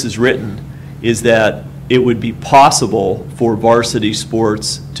way this is written is that it would be possible for varsity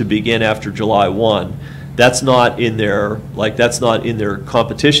sports to begin after July 1. That's not in their,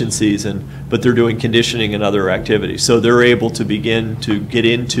 competition season, but they're doing conditioning and other activities. So they're able to begin to get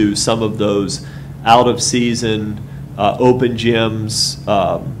into some of those out-of-season, open gyms,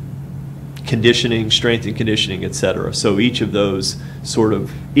 conditioning, strength and conditioning, et cetera. So each of those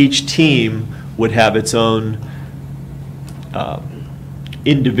each team would have its own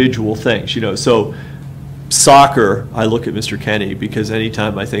individual things, So soccer, I look at Mr. Kenny because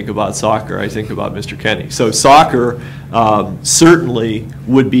anytime I think about soccer, I think about Mr. Kenny. So soccer certainly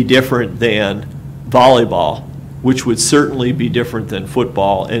would be different than volleyball, which would certainly be different than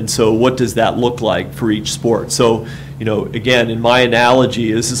football. And so what does that look like for each sport? So, again, in my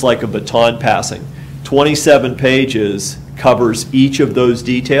analogy, this is like a baton passing. 27 pages covers each of those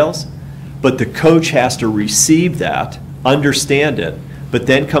details, but the coach has to receive that, understand it, but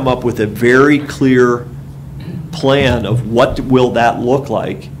then come up with a very clear plan of what will that look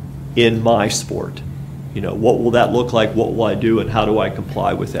like in my sport. What will that look like, what will I do, and how do I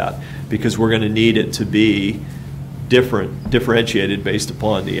comply with that? Because we're going to need it to be differentiated based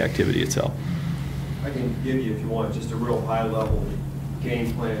upon the activity itself. I can give you, if you want, just a real high-level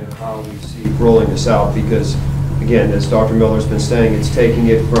game plan of how we see rolling this out, because, again, as Dr. Miller's been saying, it's taking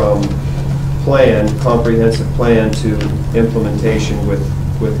it from comprehensive plan to implementation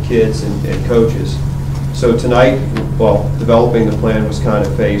with kids and coaches. So tonight, developing the plan was kind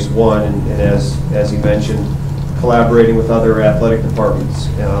of phase one, and as he mentioned, collaborating with other athletic departments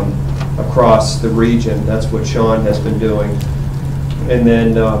across the region. That's what Sean has been doing. And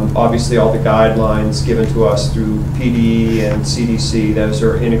then obviously all the guidelines given to us through PD and CDC, those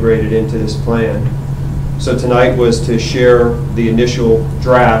are integrated into this plan. So tonight was to share the initial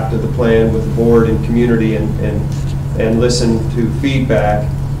draft of the plan with the board and community and listen to feedback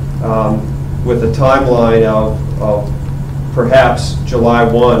with a timeline of perhaps July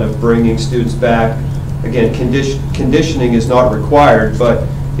 1 of bringing students back. Again, conditioning is not required, but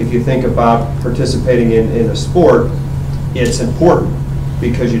if you think about participating in a sport, it's important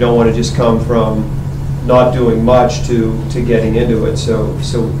because you don't want to just come from not doing much to getting into it. So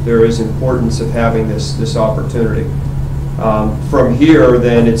there is importance of having this opportunity. From here,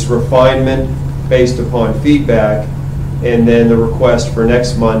 then it's refinement based upon feedback, and then the request for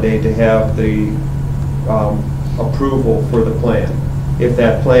next Monday to have the approval for the plan. If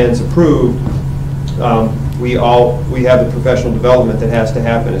that plan's approved, we have the professional development that has to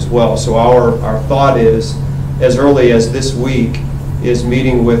happen as well. So our thought is, as early as this week, is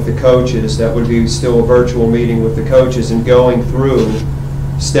meeting with the coaches. That would be still a virtual meeting with the coaches and going through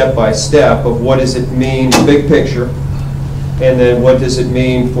step by step of what does it mean, big picture, and then what does it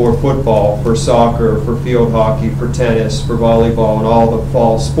mean for football, for soccer, for field hockey, for tennis, for volleyball, and all the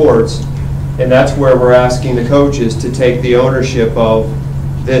fall sports. And that's where we're asking the coaches to take the ownership of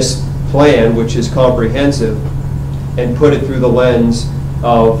this plan, which is comprehensive, and put it through the lens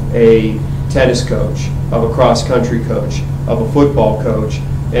of a tennis coach, of a cross-country coach, of a football coach,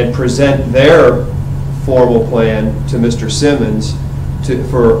 and present their formal plan to Mr. Simmons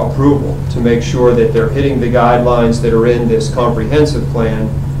for approval, to make sure that they're hitting the guidelines that are in this comprehensive plan,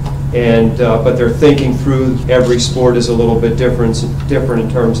 and but they're thinking through every sport is a little bit different in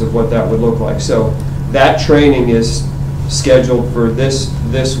terms of what that would look like. So that training is scheduled for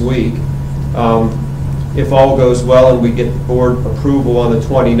this week. If all goes well and we get board approval on the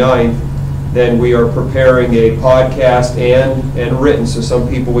 29th, then we are preparing a podcast and written. So some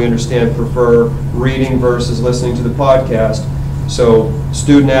people, we understand, prefer reading versus listening to the podcast. So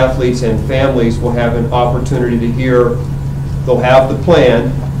student athletes and families will have an opportunity to hear. They'll have the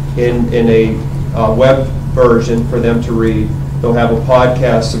plan in a web version for them to read. They'll have a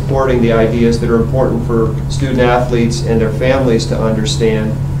podcast supporting the ideas that are important for student athletes and their families to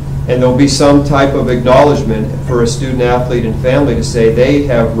understand. And there'll be some type of acknowledgement for a student athlete and family to say they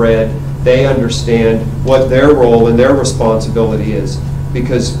have read, they understand what their role and their responsibility is,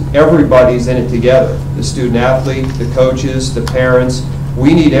 because everybody's in it together. The student athlete, the coaches, the parents,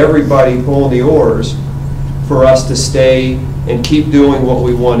 we need everybody pulling the oars for us to stay and keep doing what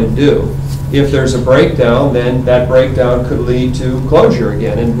we want to do. If there's a breakdown, then that breakdown could lead to closure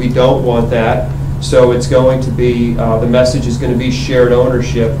again, and we don't want that. So it's going to be, the message is going to be shared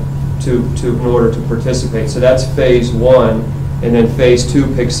ownership in order to participate. So that's phase one, and then phase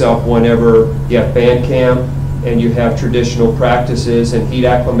two picks up whenever you have band camp and you have traditional practices and heat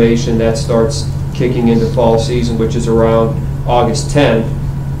acclimation. That starts kicking into fall season, which is around August 10th.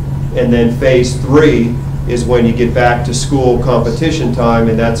 And then phase three is when you get back to school competition time,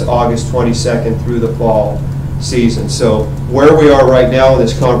 and that's August 22nd through the fall season. So where we are right now in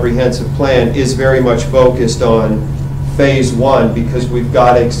this comprehensive plan is very much focused on phase one, because we've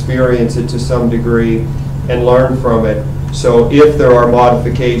got to experience it to some degree and learn from it. So if there are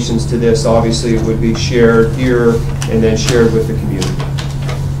modifications to this, obviously it would be shared here and then shared with the community.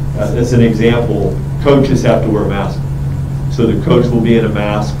 As an example, coaches have to wear a mask. So the coach will be in a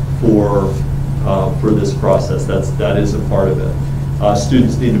mask for this process. That is a part of it.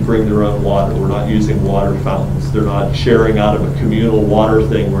 Students need to bring their own water. We're not using water fountains. They're not sharing out of a communal water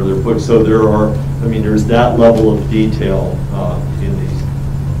thing where they're put. So there's that level of detail in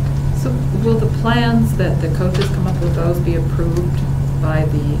these. So will the plans that the coaches come up with, those be approved by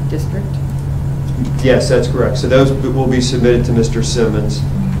the district? Yes, that's correct. So those will be submitted to Mr. Simmons.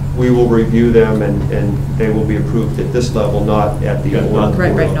 We will review them, and they will be approved at this level, not at the board.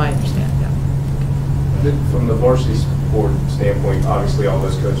 Right, no, I understand, yeah. From the varsity sport standpoint, obviously all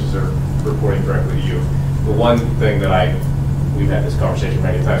those coaches are reporting directly to you. The one thing that we've had this conversation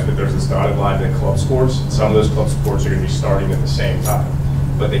many times, but there's this dotted line in club sports. Some of those club sports are going to be starting at the same time,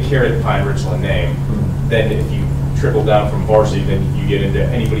 but they carry the Pine-Richland name. Then if you trickle down from varsity, then you get into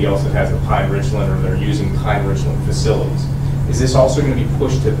anybody else that has the Pine-Richland or they're using Pine-Richland facilities. Is this also going to be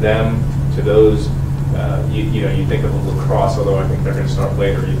pushed to them, to those, you think of lacrosse, although I think they're going to start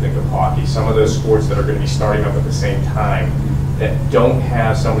later, you think of hockey, some of those sports that are going to be starting up at the same time that don't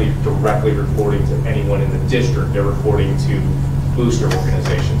have somebody directly reporting to anyone in the district, they're reporting to booster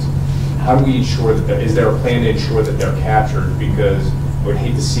organizations. How do we ensure that, is there a plan to ensure that they're captured? Because I would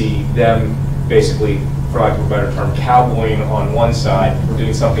hate to see them basically, for lack of a better term, cowboying on one side,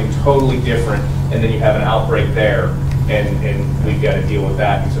 doing something totally different, and then you have an outbreak there. And we've got to deal with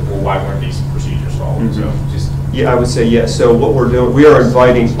that. And so, well, why weren't these procedures followed? So just yeah, I would say yes. So what we're doing, we are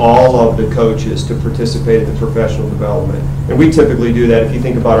inviting all of the coaches to participate in the professional development, and we typically do that. If you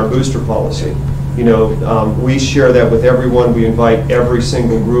think about our booster policy, we share that with everyone. We invite every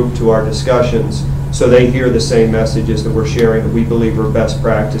single group to our discussions, so they hear the same messages that we're sharing that we believe are best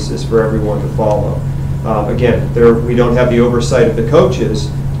practices for everyone to follow. Again, we don't have the oversight of the coaches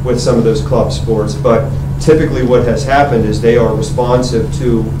with some of those club sports, but typically what has happened is they are responsive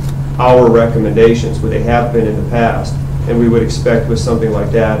to our recommendations, where they have been in the past, and we would expect with something like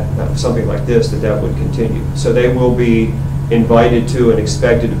that, something like this, that would continue. So they will be invited to and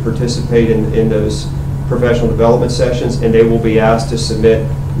expected to participate in those professional development sessions, and they will be asked to submit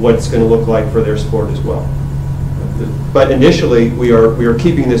what it's going to look like for their sport as well. But initially, we are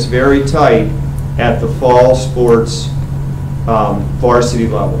keeping this very tight at the fall sports varsity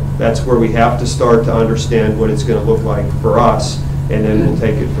level. That's where we have to start to understand what it's going to look like for us, and then we'll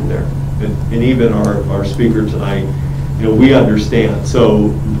take it from there. And even our speaker tonight, we understand.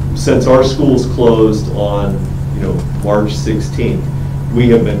 So since our school's closed on, March 16th, we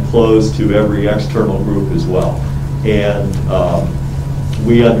have been closed to every external group as well. And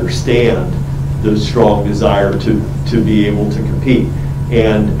we understand the strong desire to be able to compete.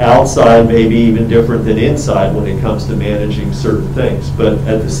 And outside may be even different than inside when it comes to managing certain things. But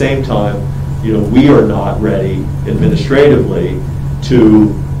at the same time, we are not ready administratively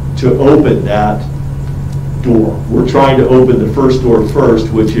to open that door. We're trying to open the first door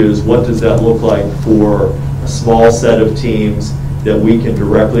first, which is what does that look like for a small set of teams that we can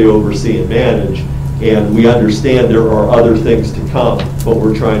directly oversee and manage. And we understand there are other things to come, but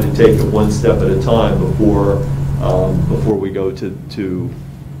we're trying to take it one step at a time before we go to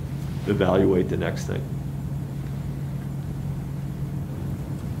evaluate the next thing.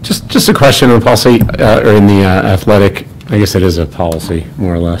 Just a question on policy, or in the athletic, I guess it is a policy,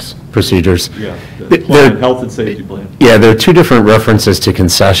 more or less, procedures. Yeah, the plan, health and safety plan. Yeah, there are two different references to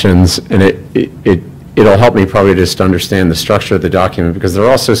concessions, and it'll help me probably just understand the structure of the document, because there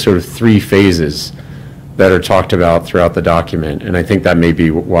are also sort of three phases that are talked about throughout the document, and I think that may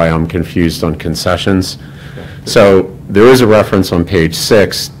be why I'm confused on concessions. So there is a reference on page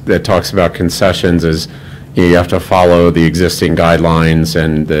 6 that talks about concessions as you have to follow the existing guidelines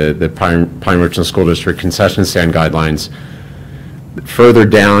and the Pine-Richland School District concession stand guidelines. Further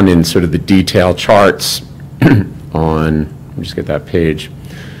down in sort of the detail charts on, let me just get that page.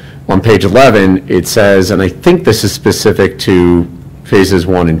 On page 11, it says, and I think this is specific to phases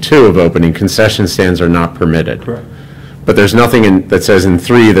 1 and 2 of opening, concession stands are not permitted. Correct. But there's nothing that says in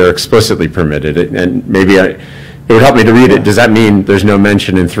 3 they're explicitly permitted. And maybe it would help me to read it. Does that mean there's no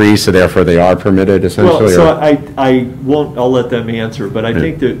mention in 3, so therefore they are permitted essentially? Well, so I won't, I'll let them answer, but I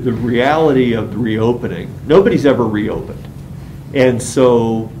think that the reality of the reopening, nobody's ever reopened. And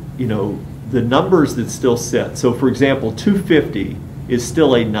so, you know, the numbers that still sit, so for example, 250 is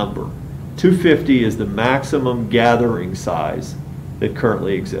still a number. 250 is the maximum gathering size that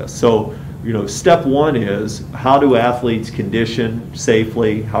currently exists. So, you know, step 1 is, how do athletes condition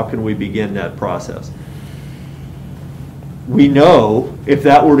safely? How can we begin that process? We know if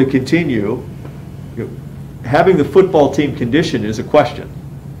that were to continue, you know, having the football team condition is a question.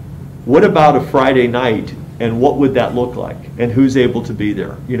 What about a Friday night, and what would that look like? And who's able to be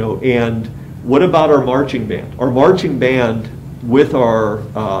there? You know, and what about our marching band? Our marching band with our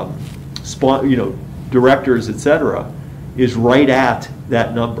you know, directors, et cetera, is right at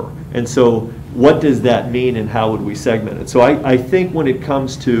that number. And so what does that mean, and how would we segment it? So I think when it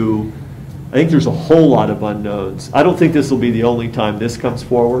comes to, I think there's a whole lot of unknowns. I don't think this will be the only time this comes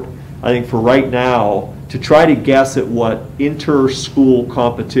forward. I think for right now, to try to guess at what inter-school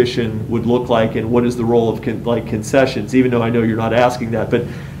competition would look like and what is the role of concessions, even though I know you're not asking that, but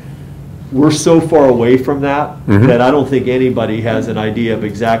we're so far away from that that I don't think anybody has an idea of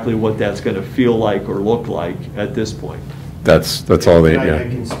exactly what that's going to feel like or look like at this point. That's all they, I yeah.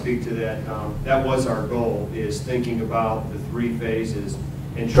 can speak to that. That was our goal, is thinking about the 3 phases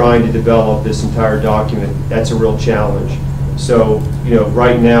and trying to develop this entire document. That's a real challenge. So, you know,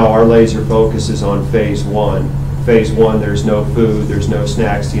 right now our laser focus is on phase 1. Phase 1, there's no food, there's no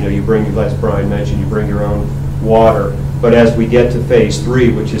snacks. You know, you bring, as Brian mentioned, you bring your own water. But as we get to phase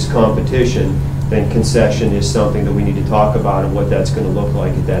 3, which is competition, then concession is something that we need to talk about and what that's going to look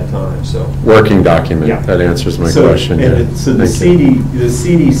like at that time. So Working document, yeah. That answers my So, question. and Yeah. so the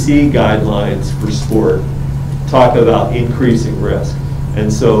CDC guidelines for sport talk about increasing risk.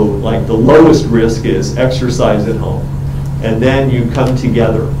 And so, like, the lowest risk is exercise at home. And then you come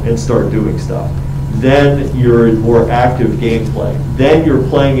together and start doing stuff. Then you're in more active gameplay. Then you're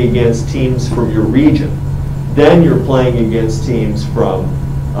playing against teams from your region. Then you're playing against teams from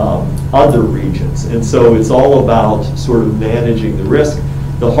other regions. And so it's all about sort of managing the risk.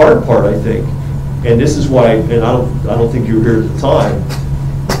 The hard part, I think, and this is why, and I don't think you were here at the time,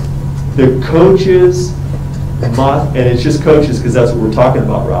 the coaches must, and it's just coaches because that's what we're talking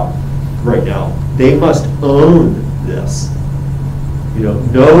about, Rob, right now. They must own this. You know,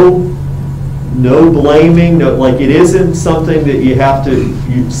 no blaming, no, like, it isn't something that you have to,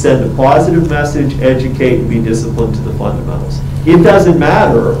 you send a positive message, educate, and be disciplined to the fundamentals. It doesn't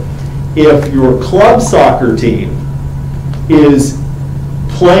matter if your club soccer team is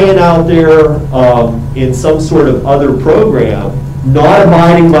playing out there in some sort of other program, not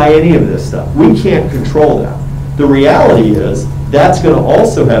abiding by any of this stuff. We can't control that. The reality is that's going to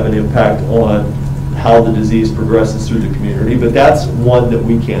also have an impact on how the disease progresses through the community, but that's one that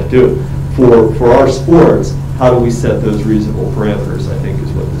we can't do. For our sports, how do we set those reasonable parameters, I think,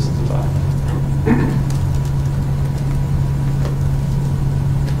 is what this is about.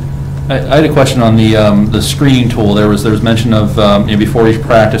 I had a question on the screening tool. There was mention of you know, before each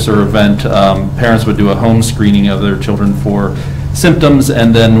practice or event, parents would do a home screening of their children for symptoms,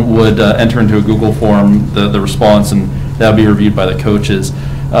 and then would enter into a Google form the response, and that would be reviewed by the coaches.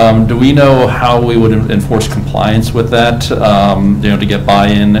 Do we know how we would enforce compliance with that, you know, to get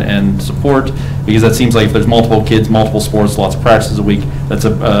buy-in and support? Because that seems like if there's multiple kids, multiple sports, lots of practices a week, that's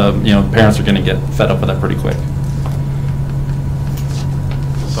you know, parents are going to get fed up with that pretty quick.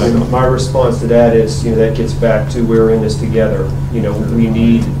 My response to that is, you know, that gets back to we're in this together. You know, we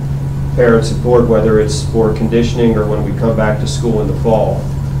need parent support, whether it's for conditioning or when we come back to school in the fall,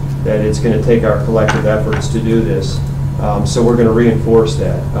 that it's going to take our collective efforts to do this. So we're going to reinforce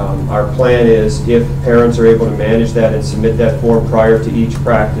that. Our plan is, if parents are able to manage that and submit that form prior to each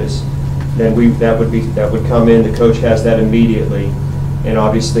practice, then that would come in. The coach has that immediately, and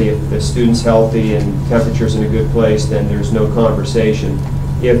obviously, if the student's healthy and temperature's in a good place, then there's no conversation.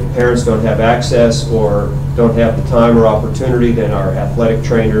 If parents don't have access or don't have the time or opportunity, then our athletic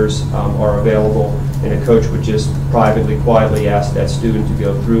trainers are available, and a coach would just privately, quietly ask that student to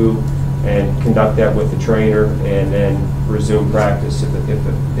go through and conduct that with the trainer, and then resume practice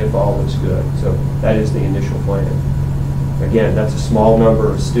if all is good. So that is the initial plan. Again, that's a small number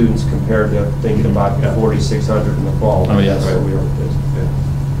of students compared to thinking about 4,600 in the fall. Oh, yes. That's where we are with this.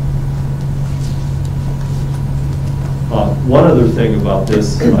 One other thing about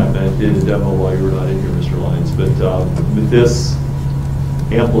this, I did a demo while you were not in here, Mr. Lyons, but with this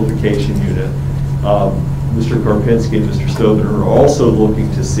amplification unit, Mr. Karpinski and Mr. Stover are also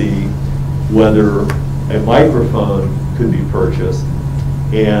looking to see whether a microphone could be purchased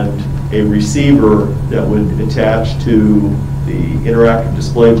and a receiver that would attach to the interactive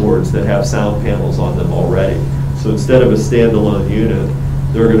display boards that have sound panels on them already. So instead of a standalone unit,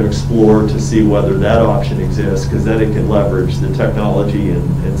 they're going to explore to see whether that option exists, because then it can leverage the technology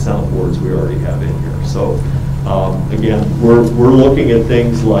and sound boards we already have in here. So again, we're looking at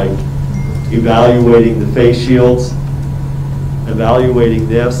things like evaluating the face shields, evaluating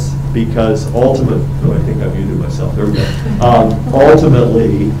this, because ultimately, oh, I think I muted myself, there we go.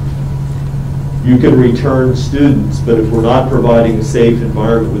 Ultimately, you can return students, but if we're not providing a safe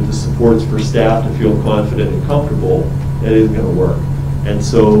environment with the supports for staff to feel confident and comfortable, that isn't going to work. And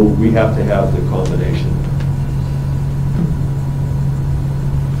so we have to have the combination.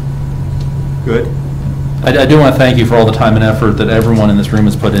 Good. I do want to thank you for all the time and effort that everyone in this room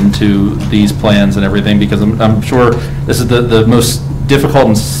has put into these plans and everything, because I'm sure this is the most difficult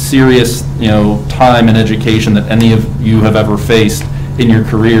and serious, time in education that any of you have ever faced in your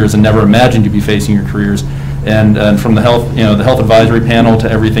careers and never imagined you'd be facing your careers. And from the health, the health advisory panel to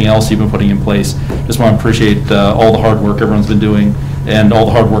everything else you've been putting in place, just want to appreciate all the hard work everyone's been doing and all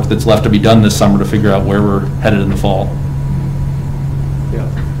the hard work that's left to be done this summer to figure out where we're headed in the fall. Yeah,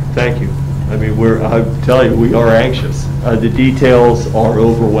 thank you. I mean, I tell you, we are anxious. The details are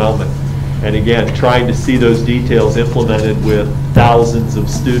overwhelming. And again, trying to see those details implemented with thousands of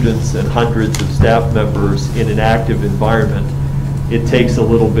students and hundreds of staff members in an active environment, it takes a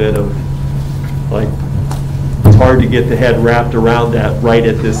little bit of, it's hard to get the head wrapped around that right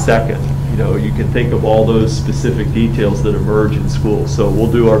at this second. You can think of all those specific details that emerge in school. So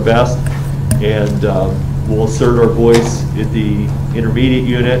we'll do our best, and we'll assert our voice at the intermediate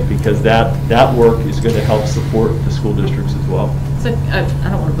unit, because that work is going to help support the school districts as well. So I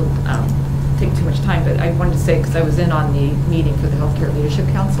don't want to take too much time, but I wanted to say, because I was in on the meeting for the Healthcare Leadership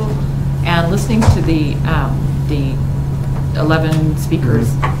Council, and listening to the 11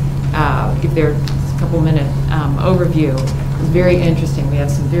 speakers give their couple-minute overview was very interesting. We have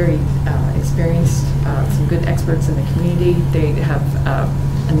some very experienced, some good experts in the community. They have a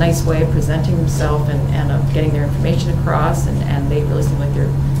nice way of presenting themselves and of getting their information across, and they really seem like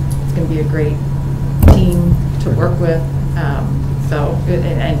it's going to be a great team to work with.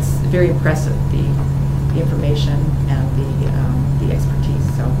 And it's very impressive, the information and the expertise.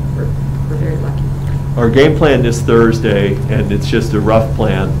 So we're very lucky. Our game plan this Thursday, and it's just a rough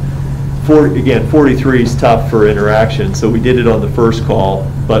plan. Again, 43 is tough for interaction, so we did it on the first call,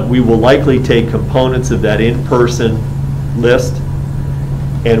 but we will likely take components of that in-person list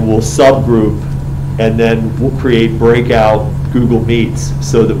and we'll subgroup, and then we'll create breakout Google Meets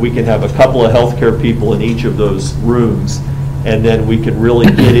so that we can have a couple of healthcare people in each of those rooms, and then we can really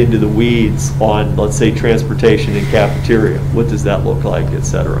get into the weeds on, let's say, transportation and cafeteria. What does that look like, et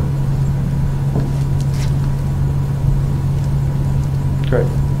cetera. Great.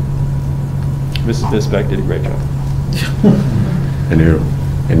 Mrs. Bisbeck did a great job. I knew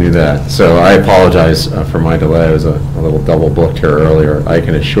that. So I apologize for my delay. I was a little double booked here earlier. I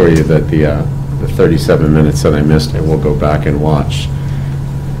can assure you that the 37 minutes that I missed, I will go back and watch.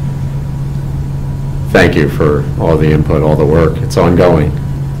 Thank you for all the input, all the work. It's ongoing.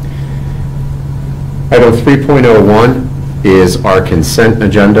 Item 3.01 is our consent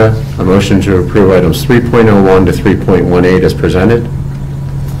agenda. A motion to approve items 3.01 to 3.18 as presented.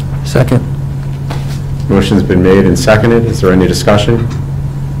 Second. Motion's been made and seconded. Is there any discussion?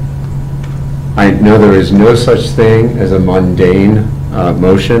 I know there is no such thing as a mundane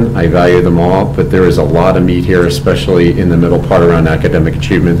motion. I value them all, but there is a lot of meat here, especially in the middle part around academic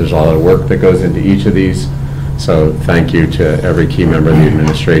achievement. There's a lot of work that goes into each of these. So thank you to every key member of the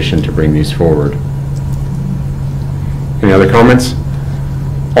administration to bring these forward. Any other comments?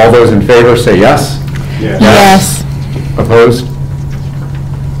 All those in favor say yes. Yes. Opposed?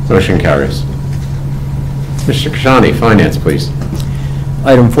 Motion carries. Mr. Kashani, Finance, please.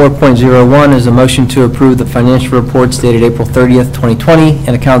 Item 4.01 is a motion to approve the financial reports dated April 30th, 2020,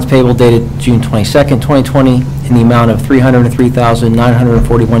 and accounts payable dated June 22nd, 2020, in the amount of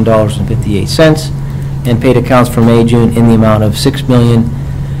 $303,941.58, and paid accounts for May, June in the amount of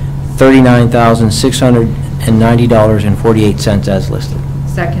 $6,039,690.48 as listed.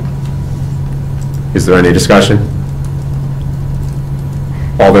 Second. Is there any discussion?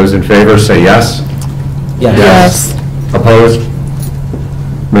 All those in favor say yes. Yes. Opposed?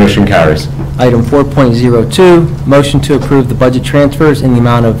 Motion carries. Item 4.02, motion to approve the budget transfers in the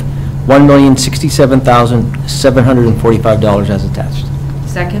amount of $1,067,745 as attached.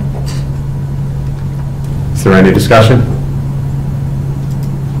 Second. Is there any discussion?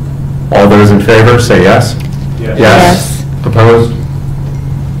 All those in favor say yes. Yes. Opposed?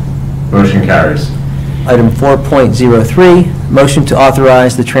 Motion carries. Item 4.03, motion to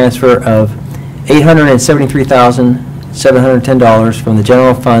authorize the transfer of $873,710 from the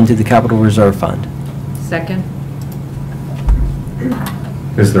general fund to the capital reserve fund. Second.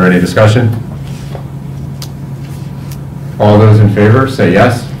 Is there any discussion? All those in favor, say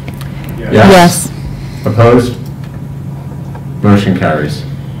yes. Yes. Opposed? Motion carries.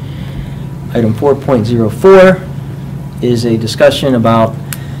 Item 4.04 is a discussion about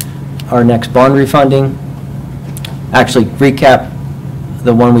our next bond refunding. Actually, recap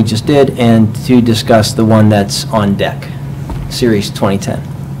the one we just did and to discuss the one that's on deck, Series 2010.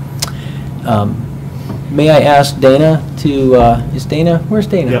 May I ask Dana to, is Dana, where's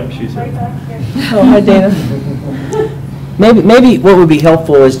Dana? Yep, she's here. Right back here. Oh, hi, Dana. Maybe what would be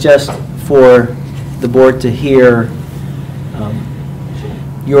helpful is just for the board to hear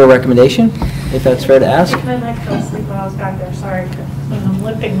your recommendation, if that's fair to ask. My neck fell asleep while I was back there, sorry. I'm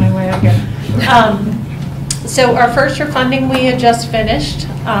limping my way up here. So our first refunding we had just finished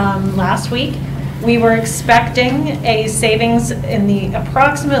last week. We were expecting a savings in the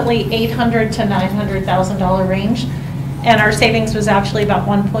approximately $800,000 to $900,000 range, and our savings was actually about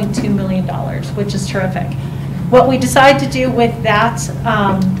 $1.2 million, which is terrific. What we decided to do with that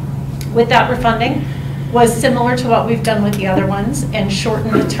refunding was similar to what we've done with the other ones and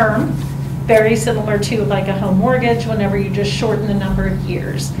shorten the term, very similar to like a home mortgage whenever you just shorten the number of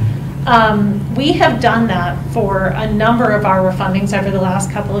years. We have done that for a number of our refundings over the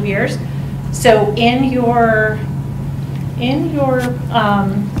last couple of years. So in your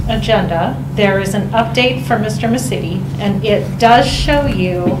agenda, there is an update from Mr. Masidi, and it does show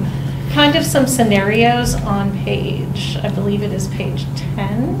you kind of some scenarios on page, I believe it is page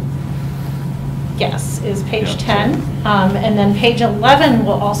 10. Yes, is page 10. And then page 11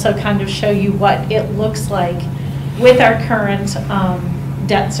 will also kind of show you what it looks like with our current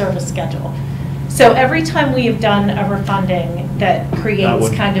debt service schedule. So every time we have done a refunding that creates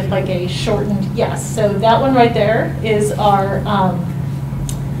kind of like a shortened, yes, so that one right there is our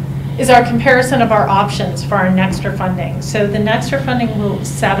comparison of our options for our next refunding. So the next refunding will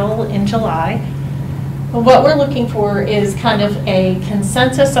settle in July. But what we're looking for is kind of a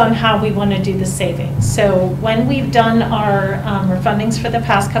consensus on how we want to do the savings. So when we've done our refundings for the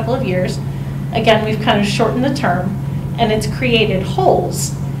past couple of years, again, we've kind of shortened the term, and it's created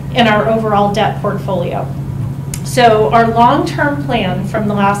holes in our overall debt portfolio. So our long-term plan from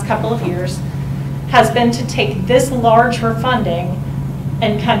the last couple of years has been to take this large refunding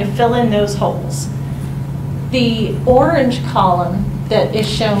and kind of fill in those holes. The orange column that is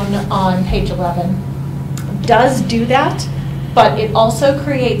shown on page 11 does do that, but it also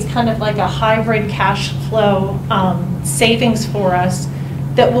creates kind of like a hybrid cash flow savings for us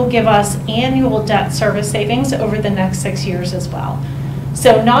that will give us annual debt service savings over the next 6 years as well.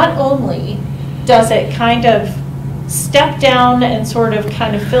 So not only does it kind of step down and sort of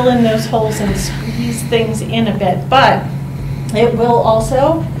kind of fill in those holes and squeeze things in a bit, but it will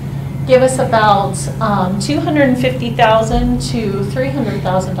also give us about $250,000 to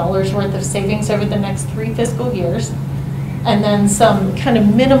 $300,000 worth of savings over the next 3 fiscal years, and then some kind of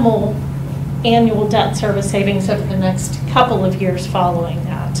minimal annual debt service savings over the next couple of years following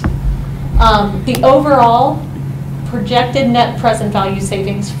that. The overall projected net present value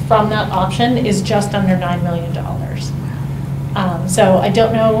savings from that option is just under $9 million. So I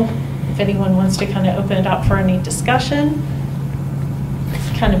don't know if anyone wants to kind of open it up for any discussion,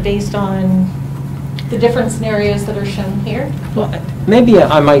 kind of based on the different scenarios that are shown here. Well, maybe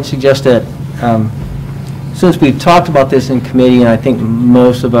I might suggest that since we've talked about this in committee, and I think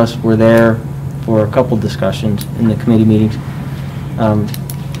most of us were there for a couple discussions in the committee meetings,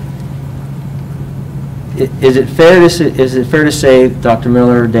 is it fair to say, Dr.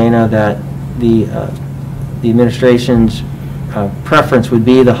 Miller, Dana, that the administration's preference would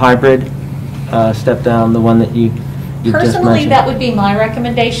be the hybrid step down, the one that you just Personally, mentioned? that would be my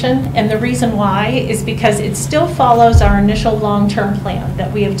recommendation, and the reason why is because it still follows our initial long-term plan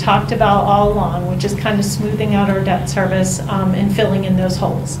that we have talked about all along, which is kind of smoothing out our debt service and filling in those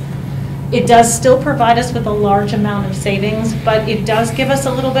holes. It does still provide us with a large amount of savings, but it does give us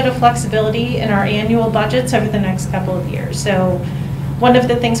a little bit of flexibility in our annual budgets over the next couple of years. So one of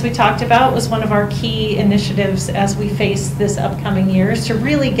the things we talked about was one of our key initiatives as we face this upcoming year is to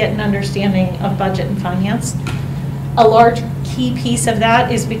really get an understanding of budget and finance. A large key piece of that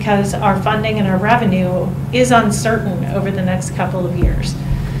is because our funding and our revenue is uncertain over the next couple of years.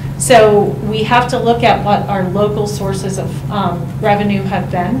 So we have to look at what our local sources of revenue have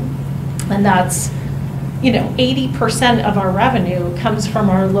been. And that's, 80% of our revenue comes from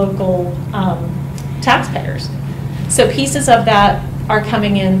our local taxpayers. So pieces of that are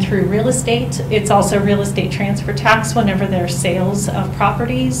coming in through real estate. It's also real estate transfer tax whenever there's sales of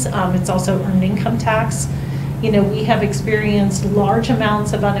properties. It's also earned income tax. You know, we have experienced large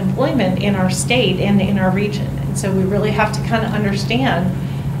amounts of unemployment in our state and in our region. And so we really have to kind of understand,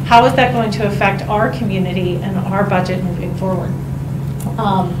 how is that going to affect our community and our budget moving forward?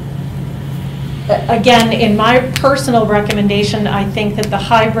 Again, in my personal recommendation, I think that the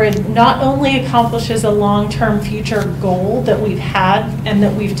hybrid not only accomplishes a long-term future goal that we've had and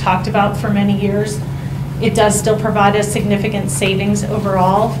that we've talked about for many years, it does still provide us significant savings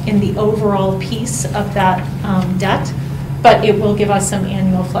overall in the overall piece of that debt, but it will give us some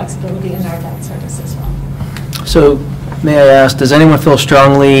annual flexibility in our debt service as well. So, may I ask, does anyone feel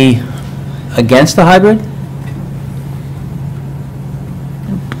strongly against the hybrid?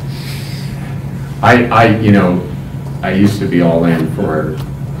 I used to be all in for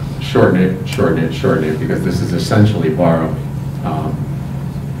shorten it, because this is essentially borrowing,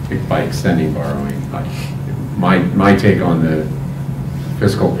 by extending borrowing. My take on the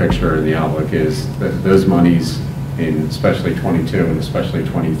fiscal picture and the outlook is that those monies in especially 22 and especially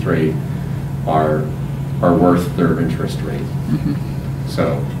 23 are worth their interest rate. Mm-hmm.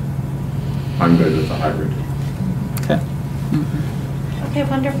 So I'm good with the hybrid. Okay. Okay,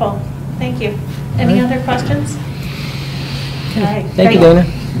 wonderful. Thank you. Any other questions? All right, Thank you, great. Dana.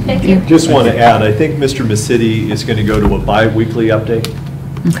 Thank you. Just want to add, I think Mr. Masidi is going to go to a bi-weekly update.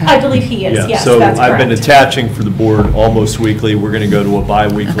 I believe he is, Yeah, yes, so that's I've been correct. attaching for the board almost weekly. We're going to go to a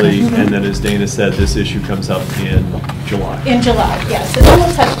bi-weekly, and then as Dana said, this issue comes up in July. In July, yes. And then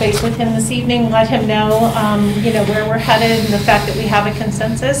we'll touch base with him this evening, let him know, where we're headed and the fact that we have a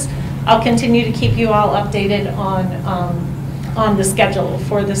consensus. I'll continue to keep you all updated on the schedule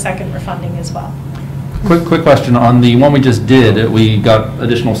for the second refunding as well. Quick question, on the one we just did, we got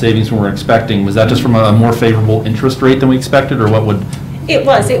additional savings from what we're expecting. Was that just from a more favorable interest rate than we expected, or what would? It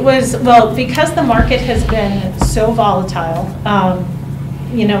was, well, because the market has been so volatile, I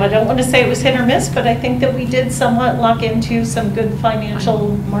don't want to say it was hit or miss, but I think that we did somewhat luck into some good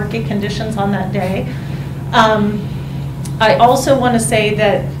financial market conditions on that day. I also want to say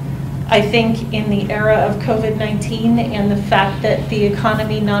that I think in the era of COVID-19 and the fact that the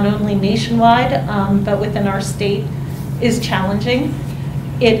economy, not only nationwide, but within our state, is challenging,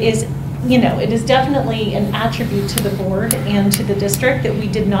 it is definitely an attribute to the board and to the district that we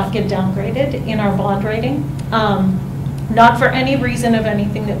did not get downgraded in our bond rating. Not for any reason of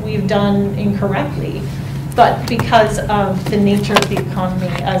anything that we've done incorrectly, but because of the nature of the economy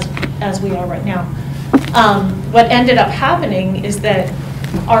as we are right now. What ended up happening is that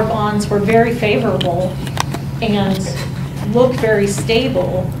our bonds were very favorable and look very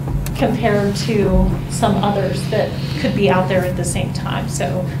stable compared to some others that could be out there at the same time.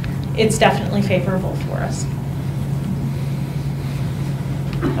 So it's definitely favorable for us.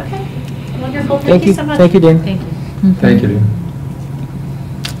 Okay, wonderful. Thank you so much. Thank you, Dan. Thank you. Thank you, Dean.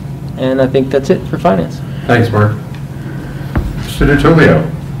 And I think that's it for finance. Thanks, Mark. Mr. DiTullio,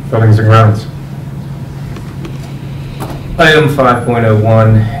 Buildings and Grounds. Item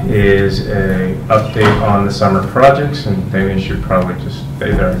 5.01 is a update on the summer projects, and Dana should probably just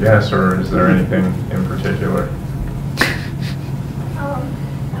stay there, I guess, or is there anything in particular?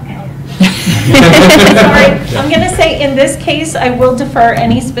 Sorry, I'm going to say in this case, I will defer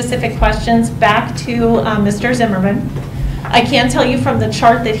any specific questions back to Mr. Zimmerman. I can tell you from the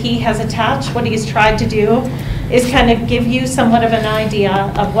chart that he has attached, what he's tried to do is kind of give you somewhat of an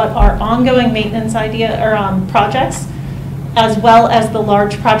idea of what our ongoing maintenance projects, as well as the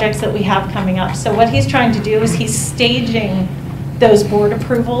large projects that we have coming up. So what he's trying to do is he's staging those board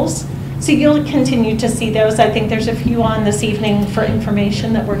approvals. So you'll continue to see those. I think there's a few on this evening for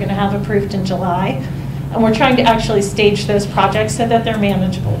information that we're going to have approved in July. And we're trying to actually stage those projects so that they're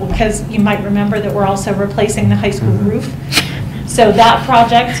manageable, because you might remember that we're also replacing the high school roof. So that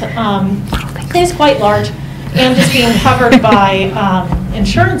project is quite large and is being covered by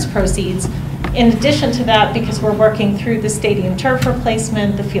insurance proceeds. In addition to that, because we're working through the stadium turf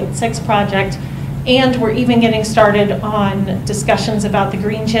replacement, the Field 6 project, and we're even getting started on discussions about the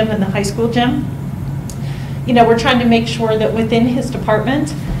green gym and the high school gym. We're trying to make sure that within his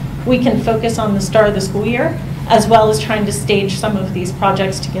department, we can focus on the start of the school year, as well as trying to stage some of these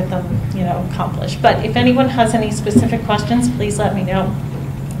projects to get them, accomplished. But if anyone has any specific questions, please let me know,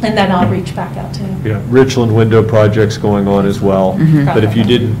 and then I'll reach back out to him. Yeah, Richland window projects going on as well. Mm-hmm. But if you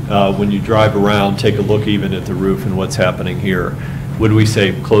didn't, when you drive around, take a look even at the roof and what's happening here. Would we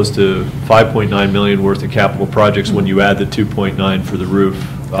say close to 5.9 million worth of capital projects when you add the 2.9 for the roof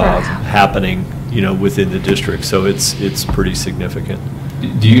happening, within the district? So it's pretty significant.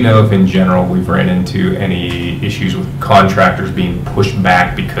 Do you know if in general we've ran into any issues with contractors being pushed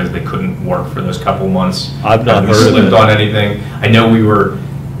back because they couldn't work for those couple months? I've not Have we heard of slipped it. on anything? I know we were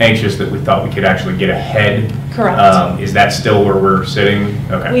anxious that we thought we could actually get ahead. Correct. Is that still where we're sitting?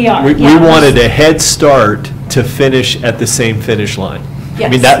 Okay. We are. We yeah. wanted a head start to finish at the same finish line. I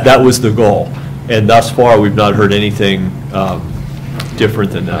mean, Yes. that was the goal. And thus far, we've not heard anything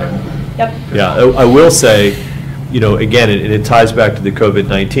different than that. Yep. Yeah, I will say, you know, again, and it ties back to the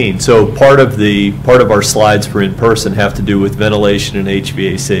COVID-19. So part of our slides for in-person have to do with ventilation and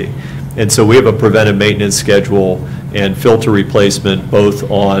HVAC. And so we have a preventive maintenance schedule and filter replacement both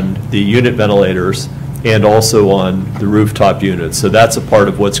on the unit ventilators and also on the rooftop units. So that's a part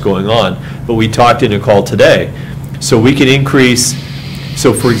of what's going on. But we talked in a call today. So we can increase,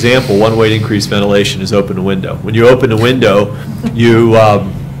 so for example, one way to increase ventilation is open a window. When you open a window,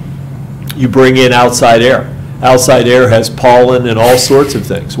 you bring in outside air. Outside air has pollen and all sorts of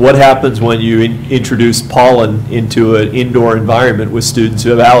things. What happens when you introduce pollen into an indoor environment with students who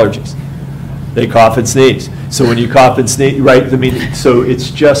have allergies? They cough and sneeze. So when you cough and sneeze, right, I mean, so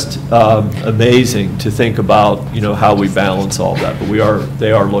it's just amazing to think about, you know, how we balance all that. But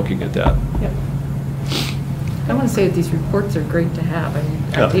they are looking at that. Yep. I want to say that these reports are great to have. I mean,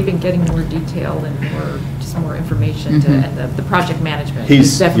 Yeah. they've been getting more detail and more information to, and the project management is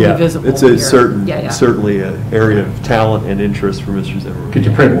He's, definitely yeah, visible. it's a here. certain, Yeah, yeah. certainly an area of talent and interest for Mr. Zimmerman. Could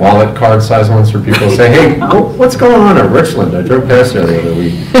you print wallet card size ones for people to say, hey, what's going on at Richland? I drove past there the other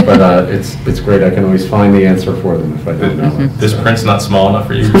week. But it's great. I can always find the answer for them if I don't know it. This So. print's not small enough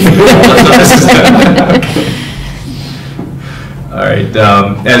for you. All right,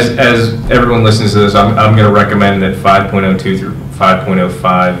 as everyone listens to this, I'm going to recommend that 5.02 through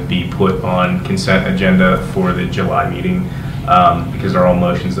 5.05 be put on consent agenda for the July meeting, because they're all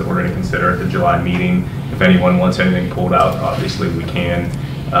motions that we're going to consider at the July meeting. If anyone wants anything pulled out, obviously we can.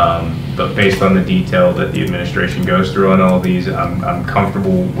 But based on the detail that the administration goes through on all of these, I'm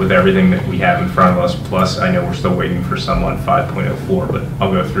comfortable with everything that we have in front of us. Plus, I know we're still waiting for some on 5.04, but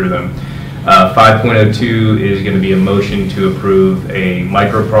I'll go through them. 5.02 is going to be a motion to approve a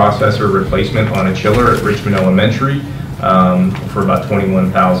microprocessor replacement on a chiller at Richmond Elementary for about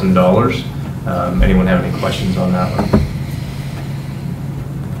 $21,000. Anyone have any questions on that one?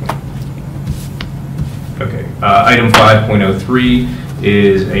 Okay. Item 5.03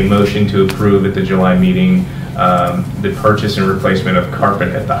 is a motion to approve at the July meeting the purchase and replacement of carpet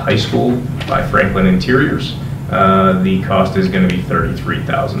at the high school by Franklin Interiors. The cost is going to be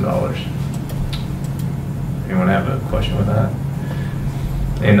 $33,000. Anyone have a question with that?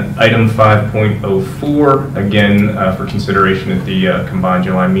 And item 5.04, again, for consideration at the combined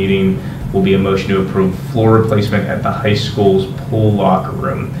July meeting, will be a motion to approve floor replacement at the high school's pool locker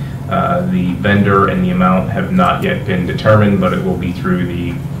room. The vendor and the amount have not yet been determined, but it will be through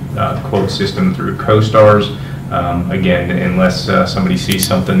the quote system through CoStars. Again, unless somebody sees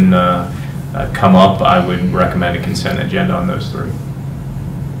something come up, I would recommend a consent agenda on those three.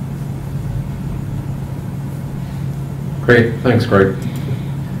 Great, thanks, Greg.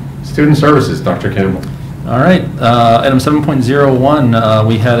 Student Services, Dr. Campbell. All right, item 7.01,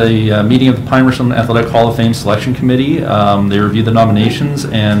 we had a meeting of the Pine-Richland Athletic Hall of Fame Selection Committee. They reviewed the nominations,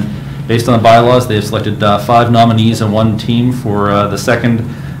 and based on the bylaws, they have selected 5 nominees and 1 team for the second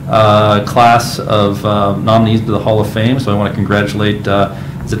class of nominees to the Hall of Fame. So I want to congratulate,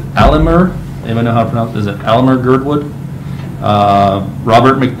 is it Alimer? Anyone know how to pronounce it? Is it Alimer Girdwood?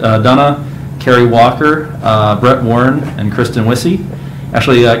 Robert McDonough, Carrie Walker, Brett Warren, and Kristen Wissey.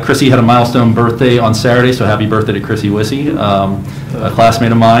 Actually, Chrissy had a milestone birthday on Saturday, so happy birthday to Chrissy Wissey, a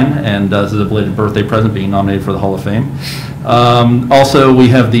classmate of mine, and this is a belated birthday present being nominated for the Hall of Fame. Also, we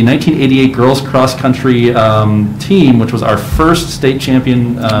have the 1988 girls cross country team, which was our first state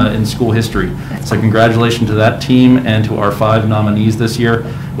champion in school history. So congratulations to that team and to our 5 nominees this year.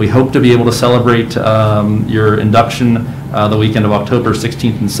 We hope to be able to celebrate your induction the weekend of October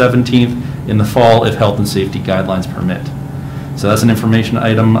 16th and 17th in the fall if health and safety guidelines permit. So that's an information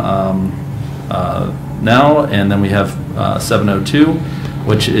item now, and then we have 702,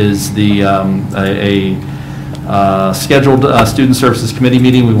 which is the scheduled Student Services Committee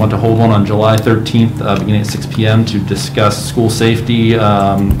meeting. We want to hold one on July 13th, beginning at 6 p.m. to discuss school safety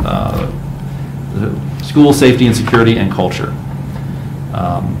and security and culture.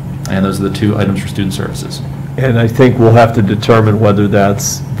 And those are the 2 items for Student Services. And I think we'll have to determine whether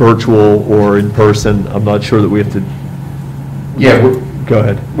that's virtual or in person. I'm not sure that we have to. Yeah, go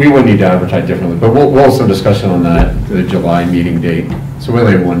ahead. We would need to advertise differently, but we'll have some discussion on that, the July meeting date. So we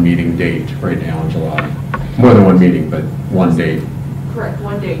only have 1 meeting date right now in July. More than 1 meeting, but 1 date Correct,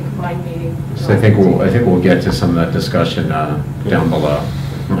 one day combined meeting. So I think we'll get to some of that discussion down below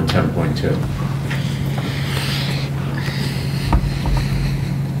on 10.2.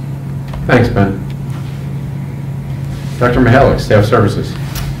 Thanks, Ben. Dr. Mihalik, Staff Services.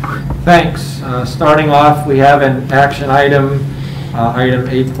 Thanks. Starting off, we have an action item, item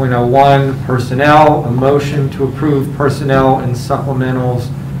 8.01, personnel, a motion to approve personnel and supplementals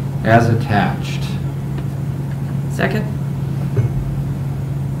as attached. Second?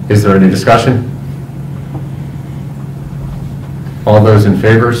 Is there any discussion? All those in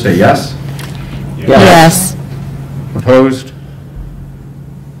favor say yes. Yes. Opposed?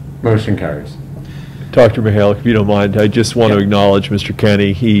 Motion carries. Dr. Mihalik, if you don't mind, I just want to acknowledge Mr.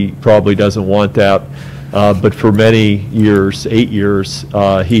 Kenny. He probably doesn't want that, but for many years, 8 years,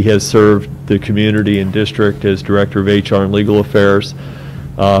 he has served the community and district as Director of HR and Legal Affairs.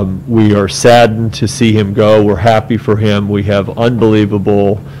 We are saddened to see him go. We're happy for him. We have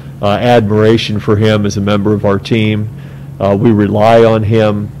unbelievable admiration for him as a member of our team. We rely on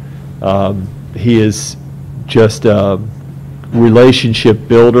him. He is just a relationship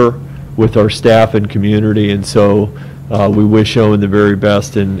builder with our staff and community, and so we wish Owen the very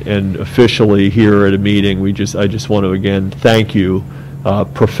best, and officially here at a meeting, I just want to again thank you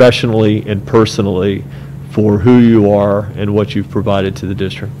professionally and personally for who you are and what you've provided to the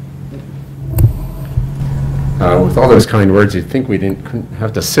district. With all those kind words, you'd think we couldn't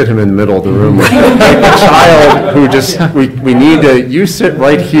have to sit him in the middle of the room with a child who just, we need to, you sit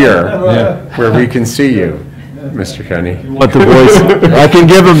right here where we can see you, Mr. Kenny. What the voice, I can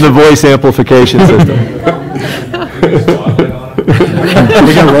give him the voice amplification system. Are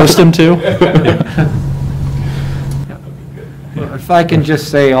we going to roast him too? If I can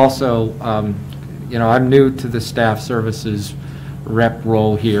just say also, I'm new to the staff services rep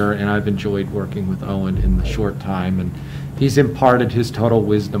role here, and I've enjoyed working with Owen in the short time, and he's imparted his total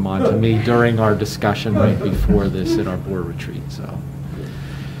wisdom onto me during our discussion right before this at our board retreat. So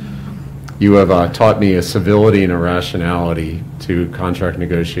you have taught me a civility and a rationality to contract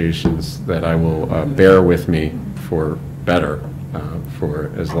negotiations that I will bear with me for better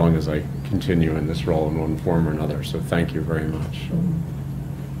for as long as I continue in this role in one form or another. So thank you very much.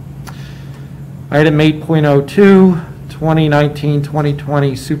 Item 8.02,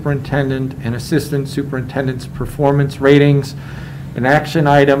 2019-2020 Superintendent and Assistant Superintendent's Performance Ratings. An action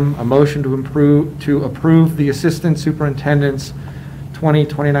item, a motion to approve the Assistant Superintendent's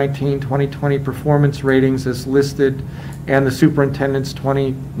 2019-2020 performance ratings as listed, and the Superintendent's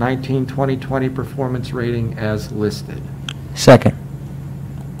 2019-2020 performance rating as listed. Second.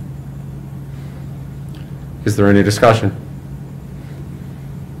 Is there any discussion?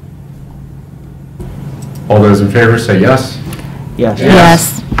 All those in favor say yes. Yes.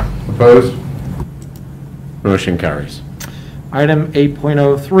 Yes. Opposed? Motion carries. Item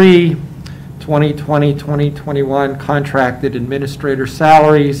 8.03, 2020-2021 contracted administrator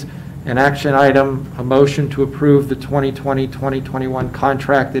salaries. An action item, a motion to approve the 2020-2021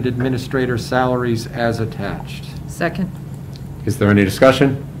 contracted administrator salaries as attached. Second. Is there any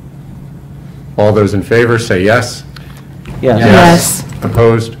discussion? All those in favor say yes. Yes.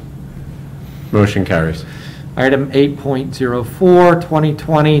 Opposed? Motion carries. Item 8.04,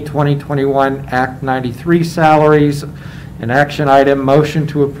 2020-2021 Act 93 salaries. An action item, motion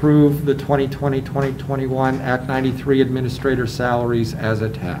to approve the 2020-2021 Act 93 administrator salaries as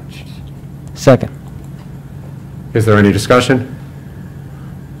attached. Second. Is there any discussion?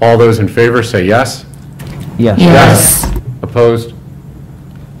 All those in favor say yes. Yes. Opposed?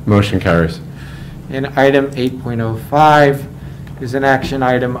 Motion carries. And item 8.05 is an action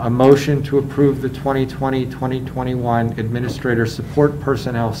item, a motion to approve the 2020-2021 administrator support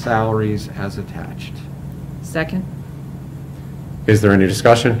personnel salaries as attached. Second. Is there any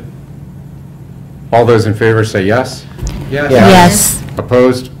discussion? All those in favor say yes. Yes.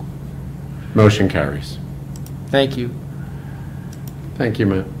 Opposed? Motion carries. Thank you. Thank you,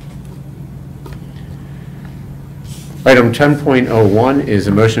 Matt. Item 10.01 is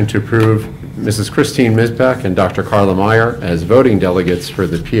a motion to approve Mrs. Christine Misbeck and Dr. Carla Meyer as voting delegates for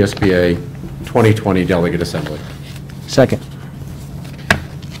the PSBA 2020 Delegate Assembly. Second.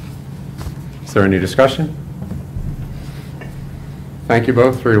 Is there any discussion? Thank you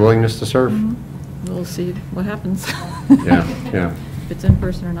both for your willingness to serve. We'll see what happens. Yeah. If it's in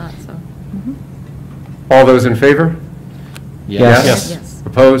person or not, so. All those in favor? Yes. Yes.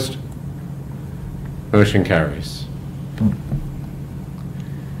 Opposed? Motion carries.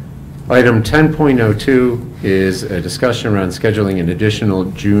 Item 10.02 is a discussion around scheduling an additional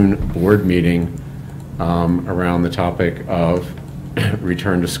June board meeting around the topic of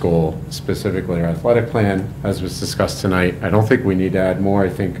return to school, specifically our athletic plan, as was discussed tonight. I don't think we need to add more. I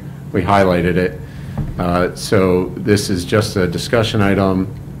think we highlighted it. So this is just a discussion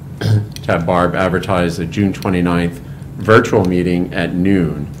item to have Barb advertise a June 29th virtual meeting at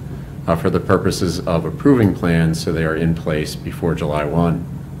noon for the purposes of approving plans so they are in place before July 1.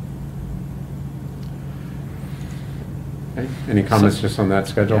 Okay. Any comments just on that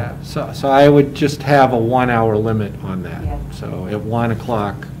schedule? Yeah, so I would just have a 1 hour limit on that. Yeah. So at 1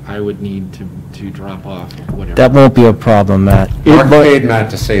 o'clock, I would need to drop off, or whatever. That won't be a problem, Matt. Mark paid Matt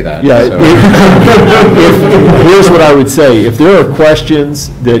to say that. Yeah, so. here's what I would say. If there are questions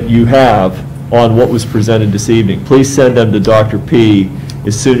that you have on what was presented this evening, please send them to Dr. P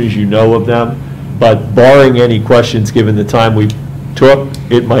as soon as you know of them. But barring any questions, given the time we took,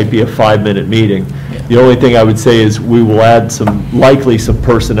 it might be a 5-minute meeting. The only thing I would say is we will add likely some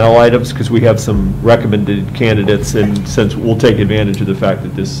personnel items because we have some recommended candidates, and since we'll take advantage of the fact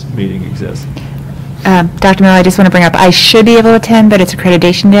that this meeting exists. Dr. Miller, I just want to bring up, I should be able to attend, but it's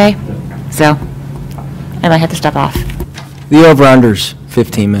accreditation day, so I might have to step off. The over-under's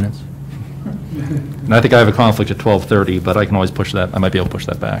 15 minutes. And I think I have a conflict at 12:30, but I can always push that, I might be able to push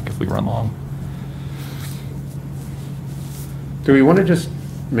that back if we run long. Do we want to just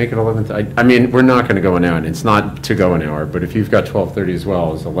make it 11:30? I mean, we're not going to go an hour, and it's not to go an hour, but if you've got 12:30 as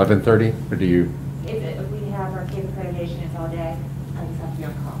well, is 11:30, or do you? If we have our cable accreditation, it's all day, I just have to be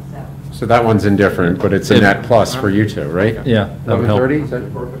on call, so. So that one's indifferent, but it's a net plus for you two, right? Yeah, that would help. 11:30, is that?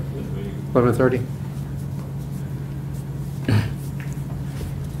 11:30?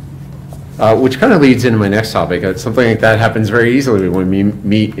 Which kind of leads into my next topic. Something like that happens very easily when we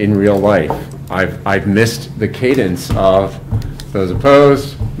meet in real life. I've missed the cadence of those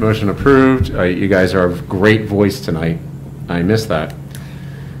opposed, motion approved. You guys are of great voice tonight. I missed that.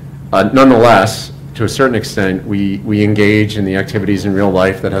 Nonetheless, to a certain extent, we engage in the activities in real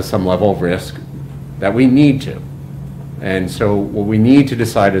life that has some level of risk that we need to. And so what we need to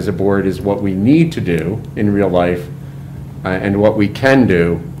decide as a board is what we need to do in real life and what we can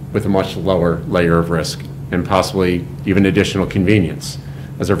do with a much lower layer of risk and possibly even additional convenience,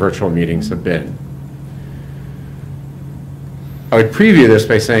 as our virtual meetings have been. I would preview this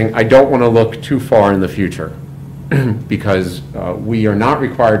by saying I don't want to look too far in the future because we are not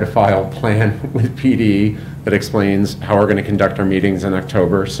required to file a plan with PD that explains how we're going to conduct our meetings in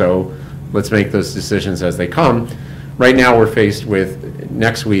October, so let's make those decisions as they come. Right now we're faced with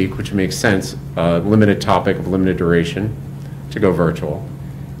next week, which makes sense, a limited topic of limited duration to go virtual.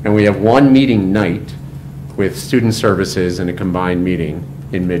 And we have one meeting night with student services and a combined meeting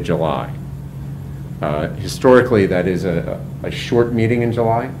in mid-July. Historically, that is a short meeting in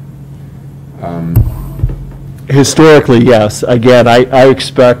July. Historically, yes. Again, I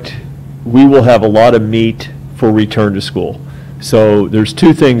expect we will have a lot of meat for return to school. So there's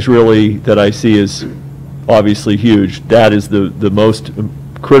two things really that I see as obviously huge. That is the most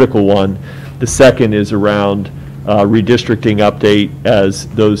critical one. The second is around redistricting update as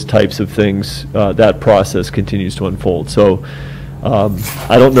those types of things, that process continues to unfold. So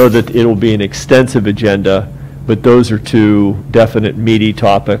I don't know that it'll be an extensive agenda, but those are two definite meaty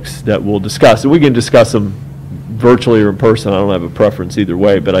topics that we'll discuss. And we can discuss them virtually or in person. I don't have a preference either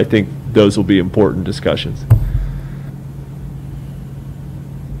way, but I think those will be important discussions.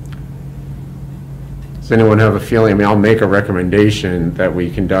 Does anyone have a feeling? I mean, I'll make a recommendation that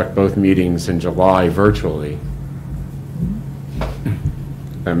we conduct both meetings in July virtually.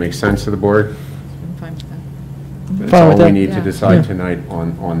 That makes sense to the board? I'm fine with that. That's Fine all with we that. need to Yeah. decide tonight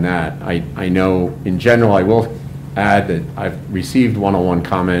on that. I know, in general, I will add that I've received one-on-one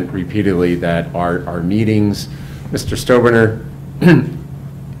comment repeatedly that our meetings, Mr. Stoberner,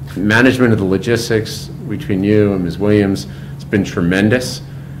 management of the logistics between you and Ms. Williams has been tremendous.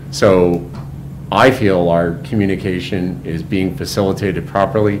 So I feel our communication is being facilitated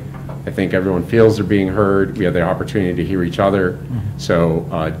properly. I think everyone feels they're being heard. We have the opportunity to hear each other. So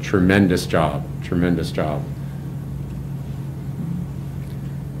tremendous job, tremendous job.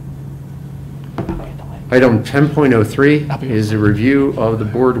 Item 10.03 is a review of the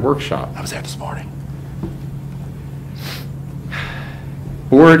board workshop. I was there this morning.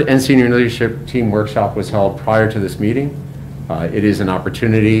 Board and senior leadership team workshop was held prior to this meeting. It is an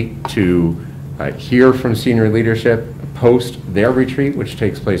opportunity to hear from senior leadership post their retreat, which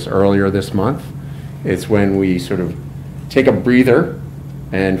takes place earlier this month. It's when we sort of take a breather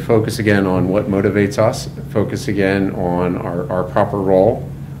and focus again on what motivates us, focus again on our proper role.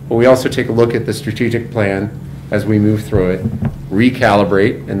 But we also take a look at the strategic plan as we move through it,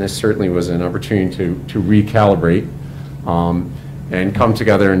 recalibrate, and this certainly was an opportunity to recalibrate, and come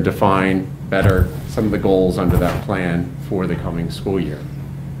together and define better some of the goals under that plan for the coming school year.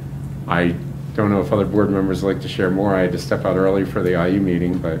 I don't know if other board members would like to share more. I had to step out early for the IU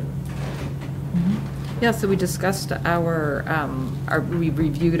meeting, but. Yeah, so we discussed we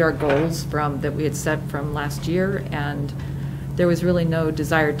reviewed our goals that we had set from last year, and there was really no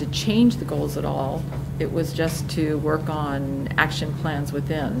desire to change the goals at all. It was just to work on action plans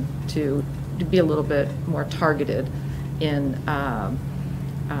within to be a little bit more targeted in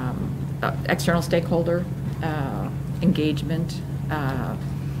external stakeholder engagement,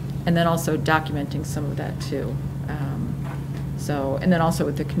 and then also documenting some of that too. And then also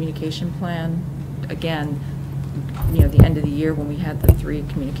with the communication plan, again, the end of the year when we had the 3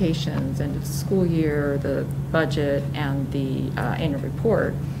 communications, end of the school year, the budget, and the annual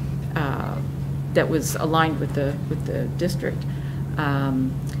report, that was aligned with the district.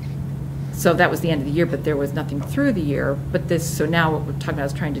 So that was the end of the year, but there was nothing through the year. So now what we're talking about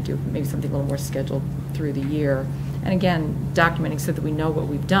is trying to do maybe something a little more scheduled through the year. And again, documenting so that we know what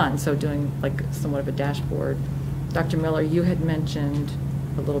we've done, so doing like somewhat of a dashboard. Dr. Miller, you had mentioned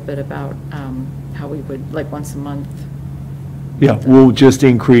a little bit about how we would, like once a month. Yeah, we'll just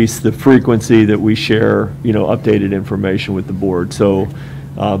increase the frequency that we share, updated information with the board. So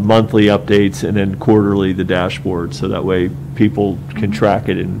monthly updates and then quarterly the dashboard, so that way people can track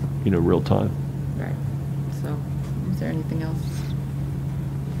it in, real time. Right. So is there anything else?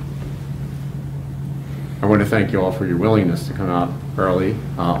 I want to thank you all for your willingness to come out early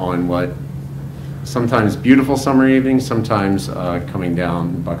on what sometimes beautiful summer evenings, sometimes coming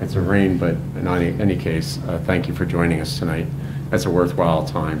down buckets of rain, but in any case, thank you for joining us tonight. That's a worthwhile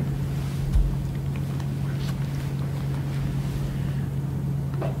time.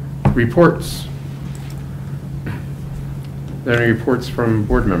 Reports. Are there any reports from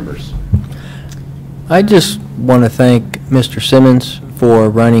board members? I just want to thank Mr. Simmons for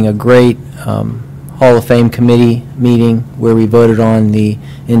running a great Hall of Fame committee meeting where we voted on the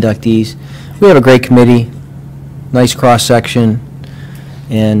inductees. We have a great committee, nice cross-section,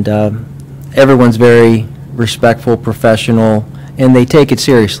 and everyone's very respectful, professional, and they take it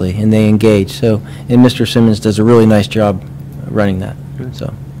seriously, and they engage. And Mr. Simmons does a really nice job running that.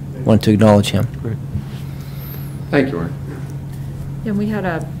 So I want to acknowledge him. Great. Thank you, Art. Yeah, we had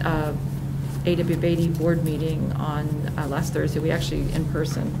a A.W. Beatty board meeting on last Thursday. We actually, in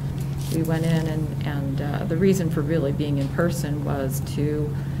person, we went in, and the reason for really being in person was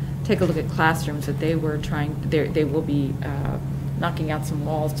to take a look at classrooms that they were they will be knocking out some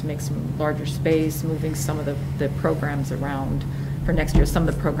walls to make some larger space, moving some of the programs around for next year. Some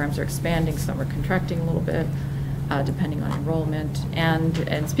of the programs are expanding, some are contracting a little bit, depending on enrollment.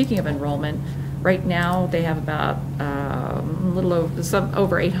 And speaking of enrollment, right now they have about a little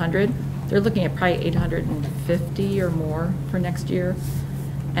over 800. They're looking at probably 850 or more for next year.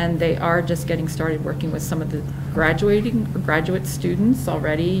 And they are just getting started working with some of the graduate students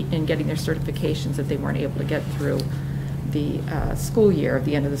already in getting their certifications that they weren't able to get through the school year,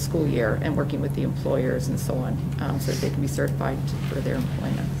 the end of the school year, and working with the employers and so on, so that they can be certified for their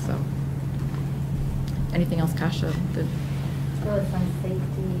employment. So, anything else, Kasha? There was some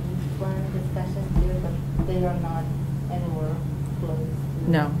safety plan discussions here, but they are not anywhere close.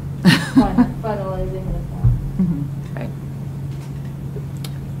 No. Finalizing the plan. Mm-hmm. Right.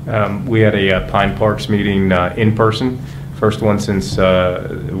 We had a Pine Parks meeting in person, first one since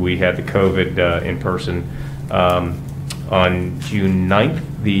we had the COVID in person. On June 9th,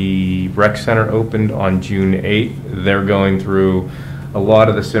 the rec center opened on June 8th. They're going through a lot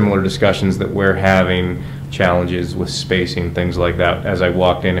of the similar discussions that we're having, challenges with spacing, things like that. As I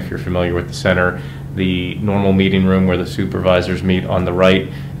walked in, if you're familiar with the center, the normal meeting room where the supervisors meet on the right,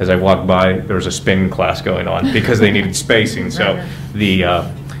 as I walked by, there was a spin class going on because they needed spacing. So the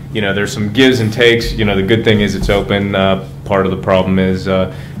there's some gives and takes. The good thing is it's open. Part of the problem is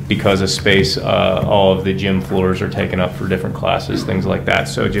because of space, all of the gym floors are taken up for different classes, things like that.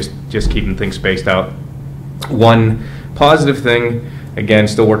 So just keeping things spaced out. One positive thing, again,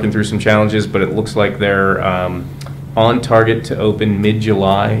 still working through some challenges, but it looks like they're on target to open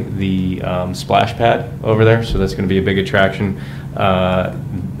mid-July, the splash pad over there. So that's going to be a big attraction.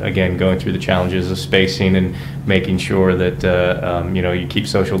 Again, going through the challenges of spacing and making sure that you keep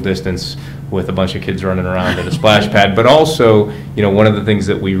social distance with a bunch of kids running around at a splash pad. But also, one of the things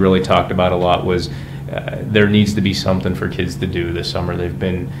that we really talked about a lot was there needs to be something for kids to do this summer. They've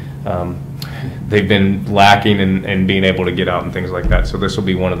been lacking in being able to get out and things like that. So this will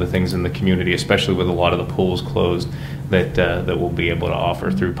be one of the things in the community, especially with a lot of the pools closed, that we'll be able to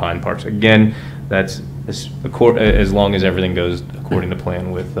offer through Pine Parks. Again, that's as long as everything goes according to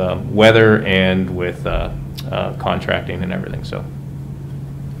plan with weather and with contracting and everything. So.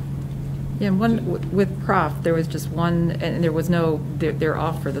 Yeah, with Prof, there was just one, and there was no, they're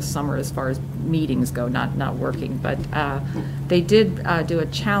off for the summer as far as meetings go, not working, but they did do a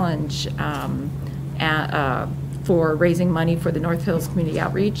challenge for raising money for the North Hills Community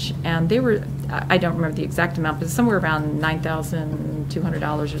Outreach, and they were, I don't remember the exact amount, but somewhere around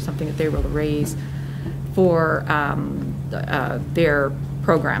 $9,200 or something that they were able to raise for their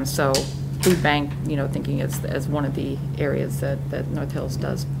program. So food bank, thinking as one of the areas that North Hills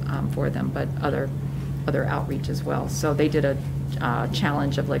does for them, but other outreach as well. So they did a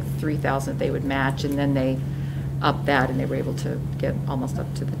challenge of like $3,000 they would match, and then they upped that, and they were able to get almost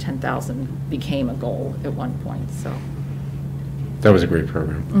up to the $10,000 became a goal at one point. So that was a great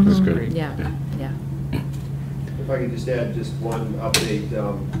program. It was good. Yeah. If I could just add just one update,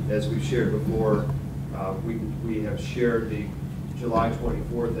 as we've shared before, we have shared the July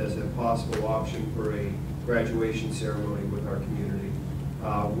 24th as a possible option for a graduation ceremony with our community.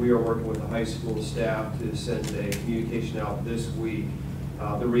 We are working with the high school staff to send a communication out this week.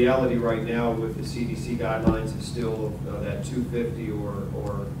 The reality right now with the CDC guidelines is still that 250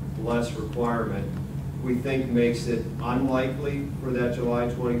 or less requirement. We think makes it unlikely for that July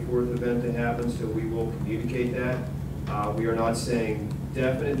 24th event to happen, so we will communicate that. We are not saying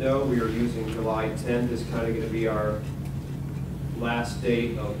definite no. We are using July 10th as kind of going to be our last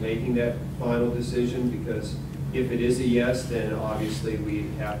date of making that final decision, because if it is a yes, then obviously we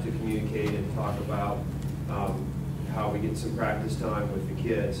have to communicate and talk about how we get some practice time with the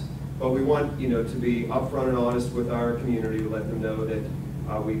kids. But we want to be upfront and honest with our community to let them know that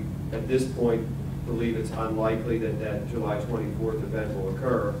we at this point believe it's unlikely that that July 24th event will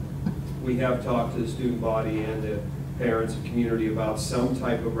occur. We have talked to the student body and the parents and community about some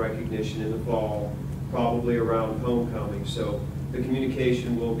type of recognition in the fall, probably around homecoming. So the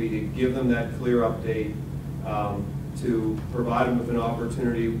communication will be to give them that clear update, to provide them with an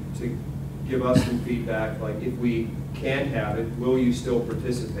opportunity to give us some feedback, like if we can't have it, will you still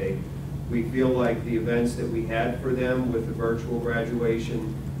participate? We feel like the events that we had for them with the virtual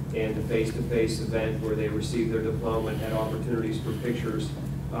graduation and the face-to-face event where they received their diploma and had opportunities for pictures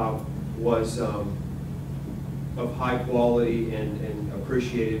was of high quality and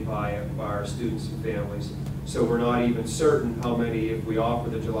appreciated by our students and families. So we're not even certain how many, if we offer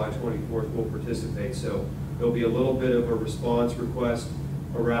the July 24th, will participate. So there'll be a little bit of a response request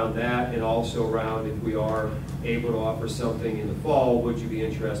around that, and also around if we are able to offer something in the fall, would you be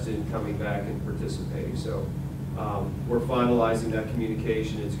interested in coming back and participating? So we're finalizing that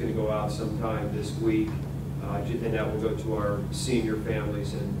communication. It's going to go out sometime this week, and that will go to our senior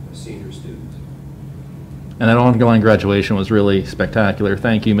families and senior students. And that ongoing graduation was really spectacular.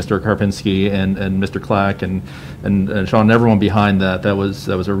 Thank you, Mr. Karpinski and Mr. Clack and Sean and everyone behind that. That was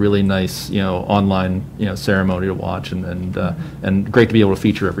a really nice online ceremony to watch, and great to be able to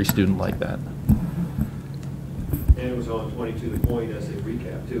feature every student like that. And it was on 22 The Point as a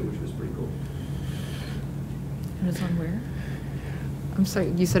recap too, which was pretty cool. And it's on where? I'm sorry,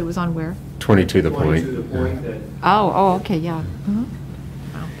 you said it was on where? 22 The Point. 22 The Point. That Oh, okay, yeah.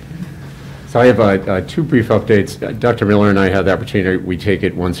 So I have two brief updates. Dr. Miller and I had the opportunity, we take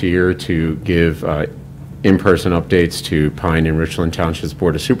it once a year to give in-person updates to Pine and Richland Township's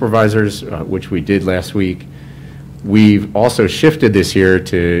Board of Supervisors, which we did last week. We've also shifted this year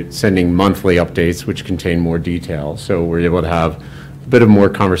to sending monthly updates, which contain more detail. So we're able to have a bit of more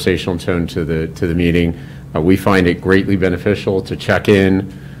conversational tone to the meeting. We find it greatly beneficial to check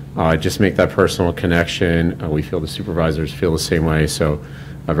in, just make that personal connection. We feel the supervisors feel the same way. So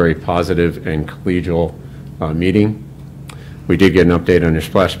a very positive and collegial meeting. We did get an update on your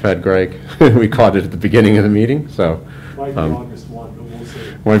splash pad, Greg. We caught it at the beginning of the meeting, so. Might be August 1, but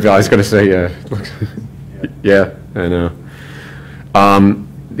we'll see. I was going to say, yeah, I know.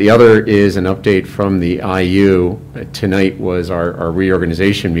 The other is an update from the IU. Tonight was our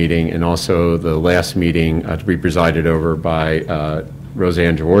reorganization meeting, and also the last meeting to be presided over by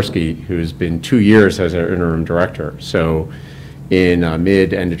Roseanne Jaworski, who's been 2 years as our interim director. So in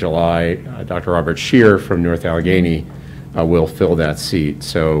end of July, Dr. Robert Scheer from North Allegheny will fill that seat.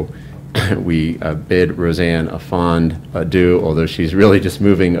 So we bid Roseanne a fond adieu, although she's really just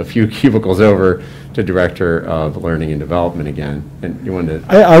moving a few cubicles over to Director of Learning and Development again. And you wanted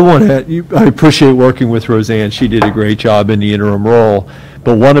to? I appreciate working with Roseanne. She did a great job in the interim role.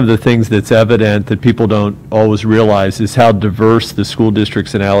 But one of the things that's evident that people don't always realize is how diverse the school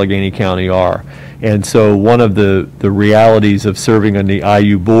districts in Allegheny County are. And so one of the realities of serving on the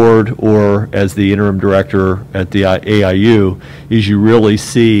IU board or as the interim director at the AIU is you really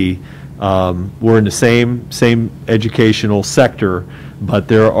see we're in the same educational sector, but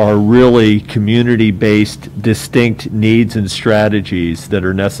there are really community-based distinct needs and strategies that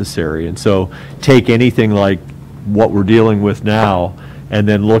are necessary. And so take anything like what we're dealing with now and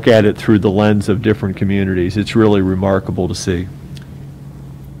then look at it through the lens of different communities. It's really remarkable to see.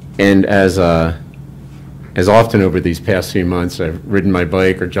 And as often over these past few months, I've ridden my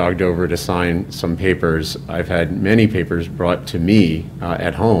bike or jogged over to sign some papers. I've had many papers brought to me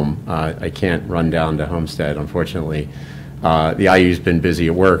at home. I can't run down to Homestead, unfortunately. The IU's been busy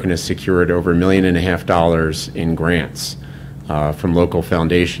at work and has secured over $1.5 million in grants from local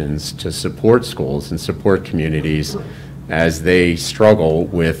foundations to support schools and support communities as they struggle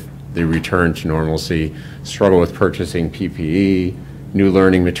with the return to normalcy, struggle with purchasing PPE, new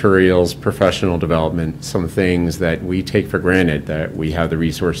learning materials, professional development, some things that we take for granted that we have the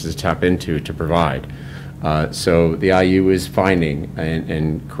resources to tap into to provide. So the IU is finding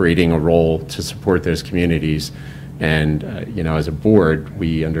and creating a role to support those communities. And, you know, as a board,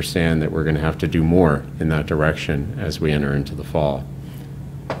 we understand that we're going to have to do more in that direction as we enter into the fall.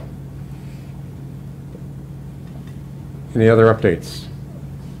 Any other updates?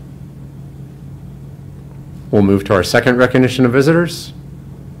 We'll move to our second recognition of visitors.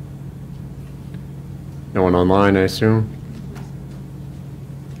 No one online, I assume?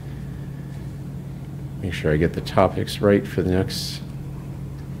 Make sure I get the topics right for the next.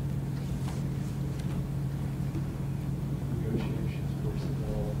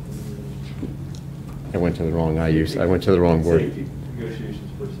 I went to the wrong I went to the wrong board.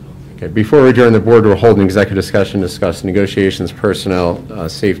 Okay, before we adjourn the board, we'll hold an executive discussion to discuss negotiations, personnel,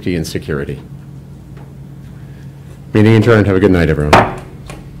 safety, and security. Meeting adjourned. Have a good night, everyone.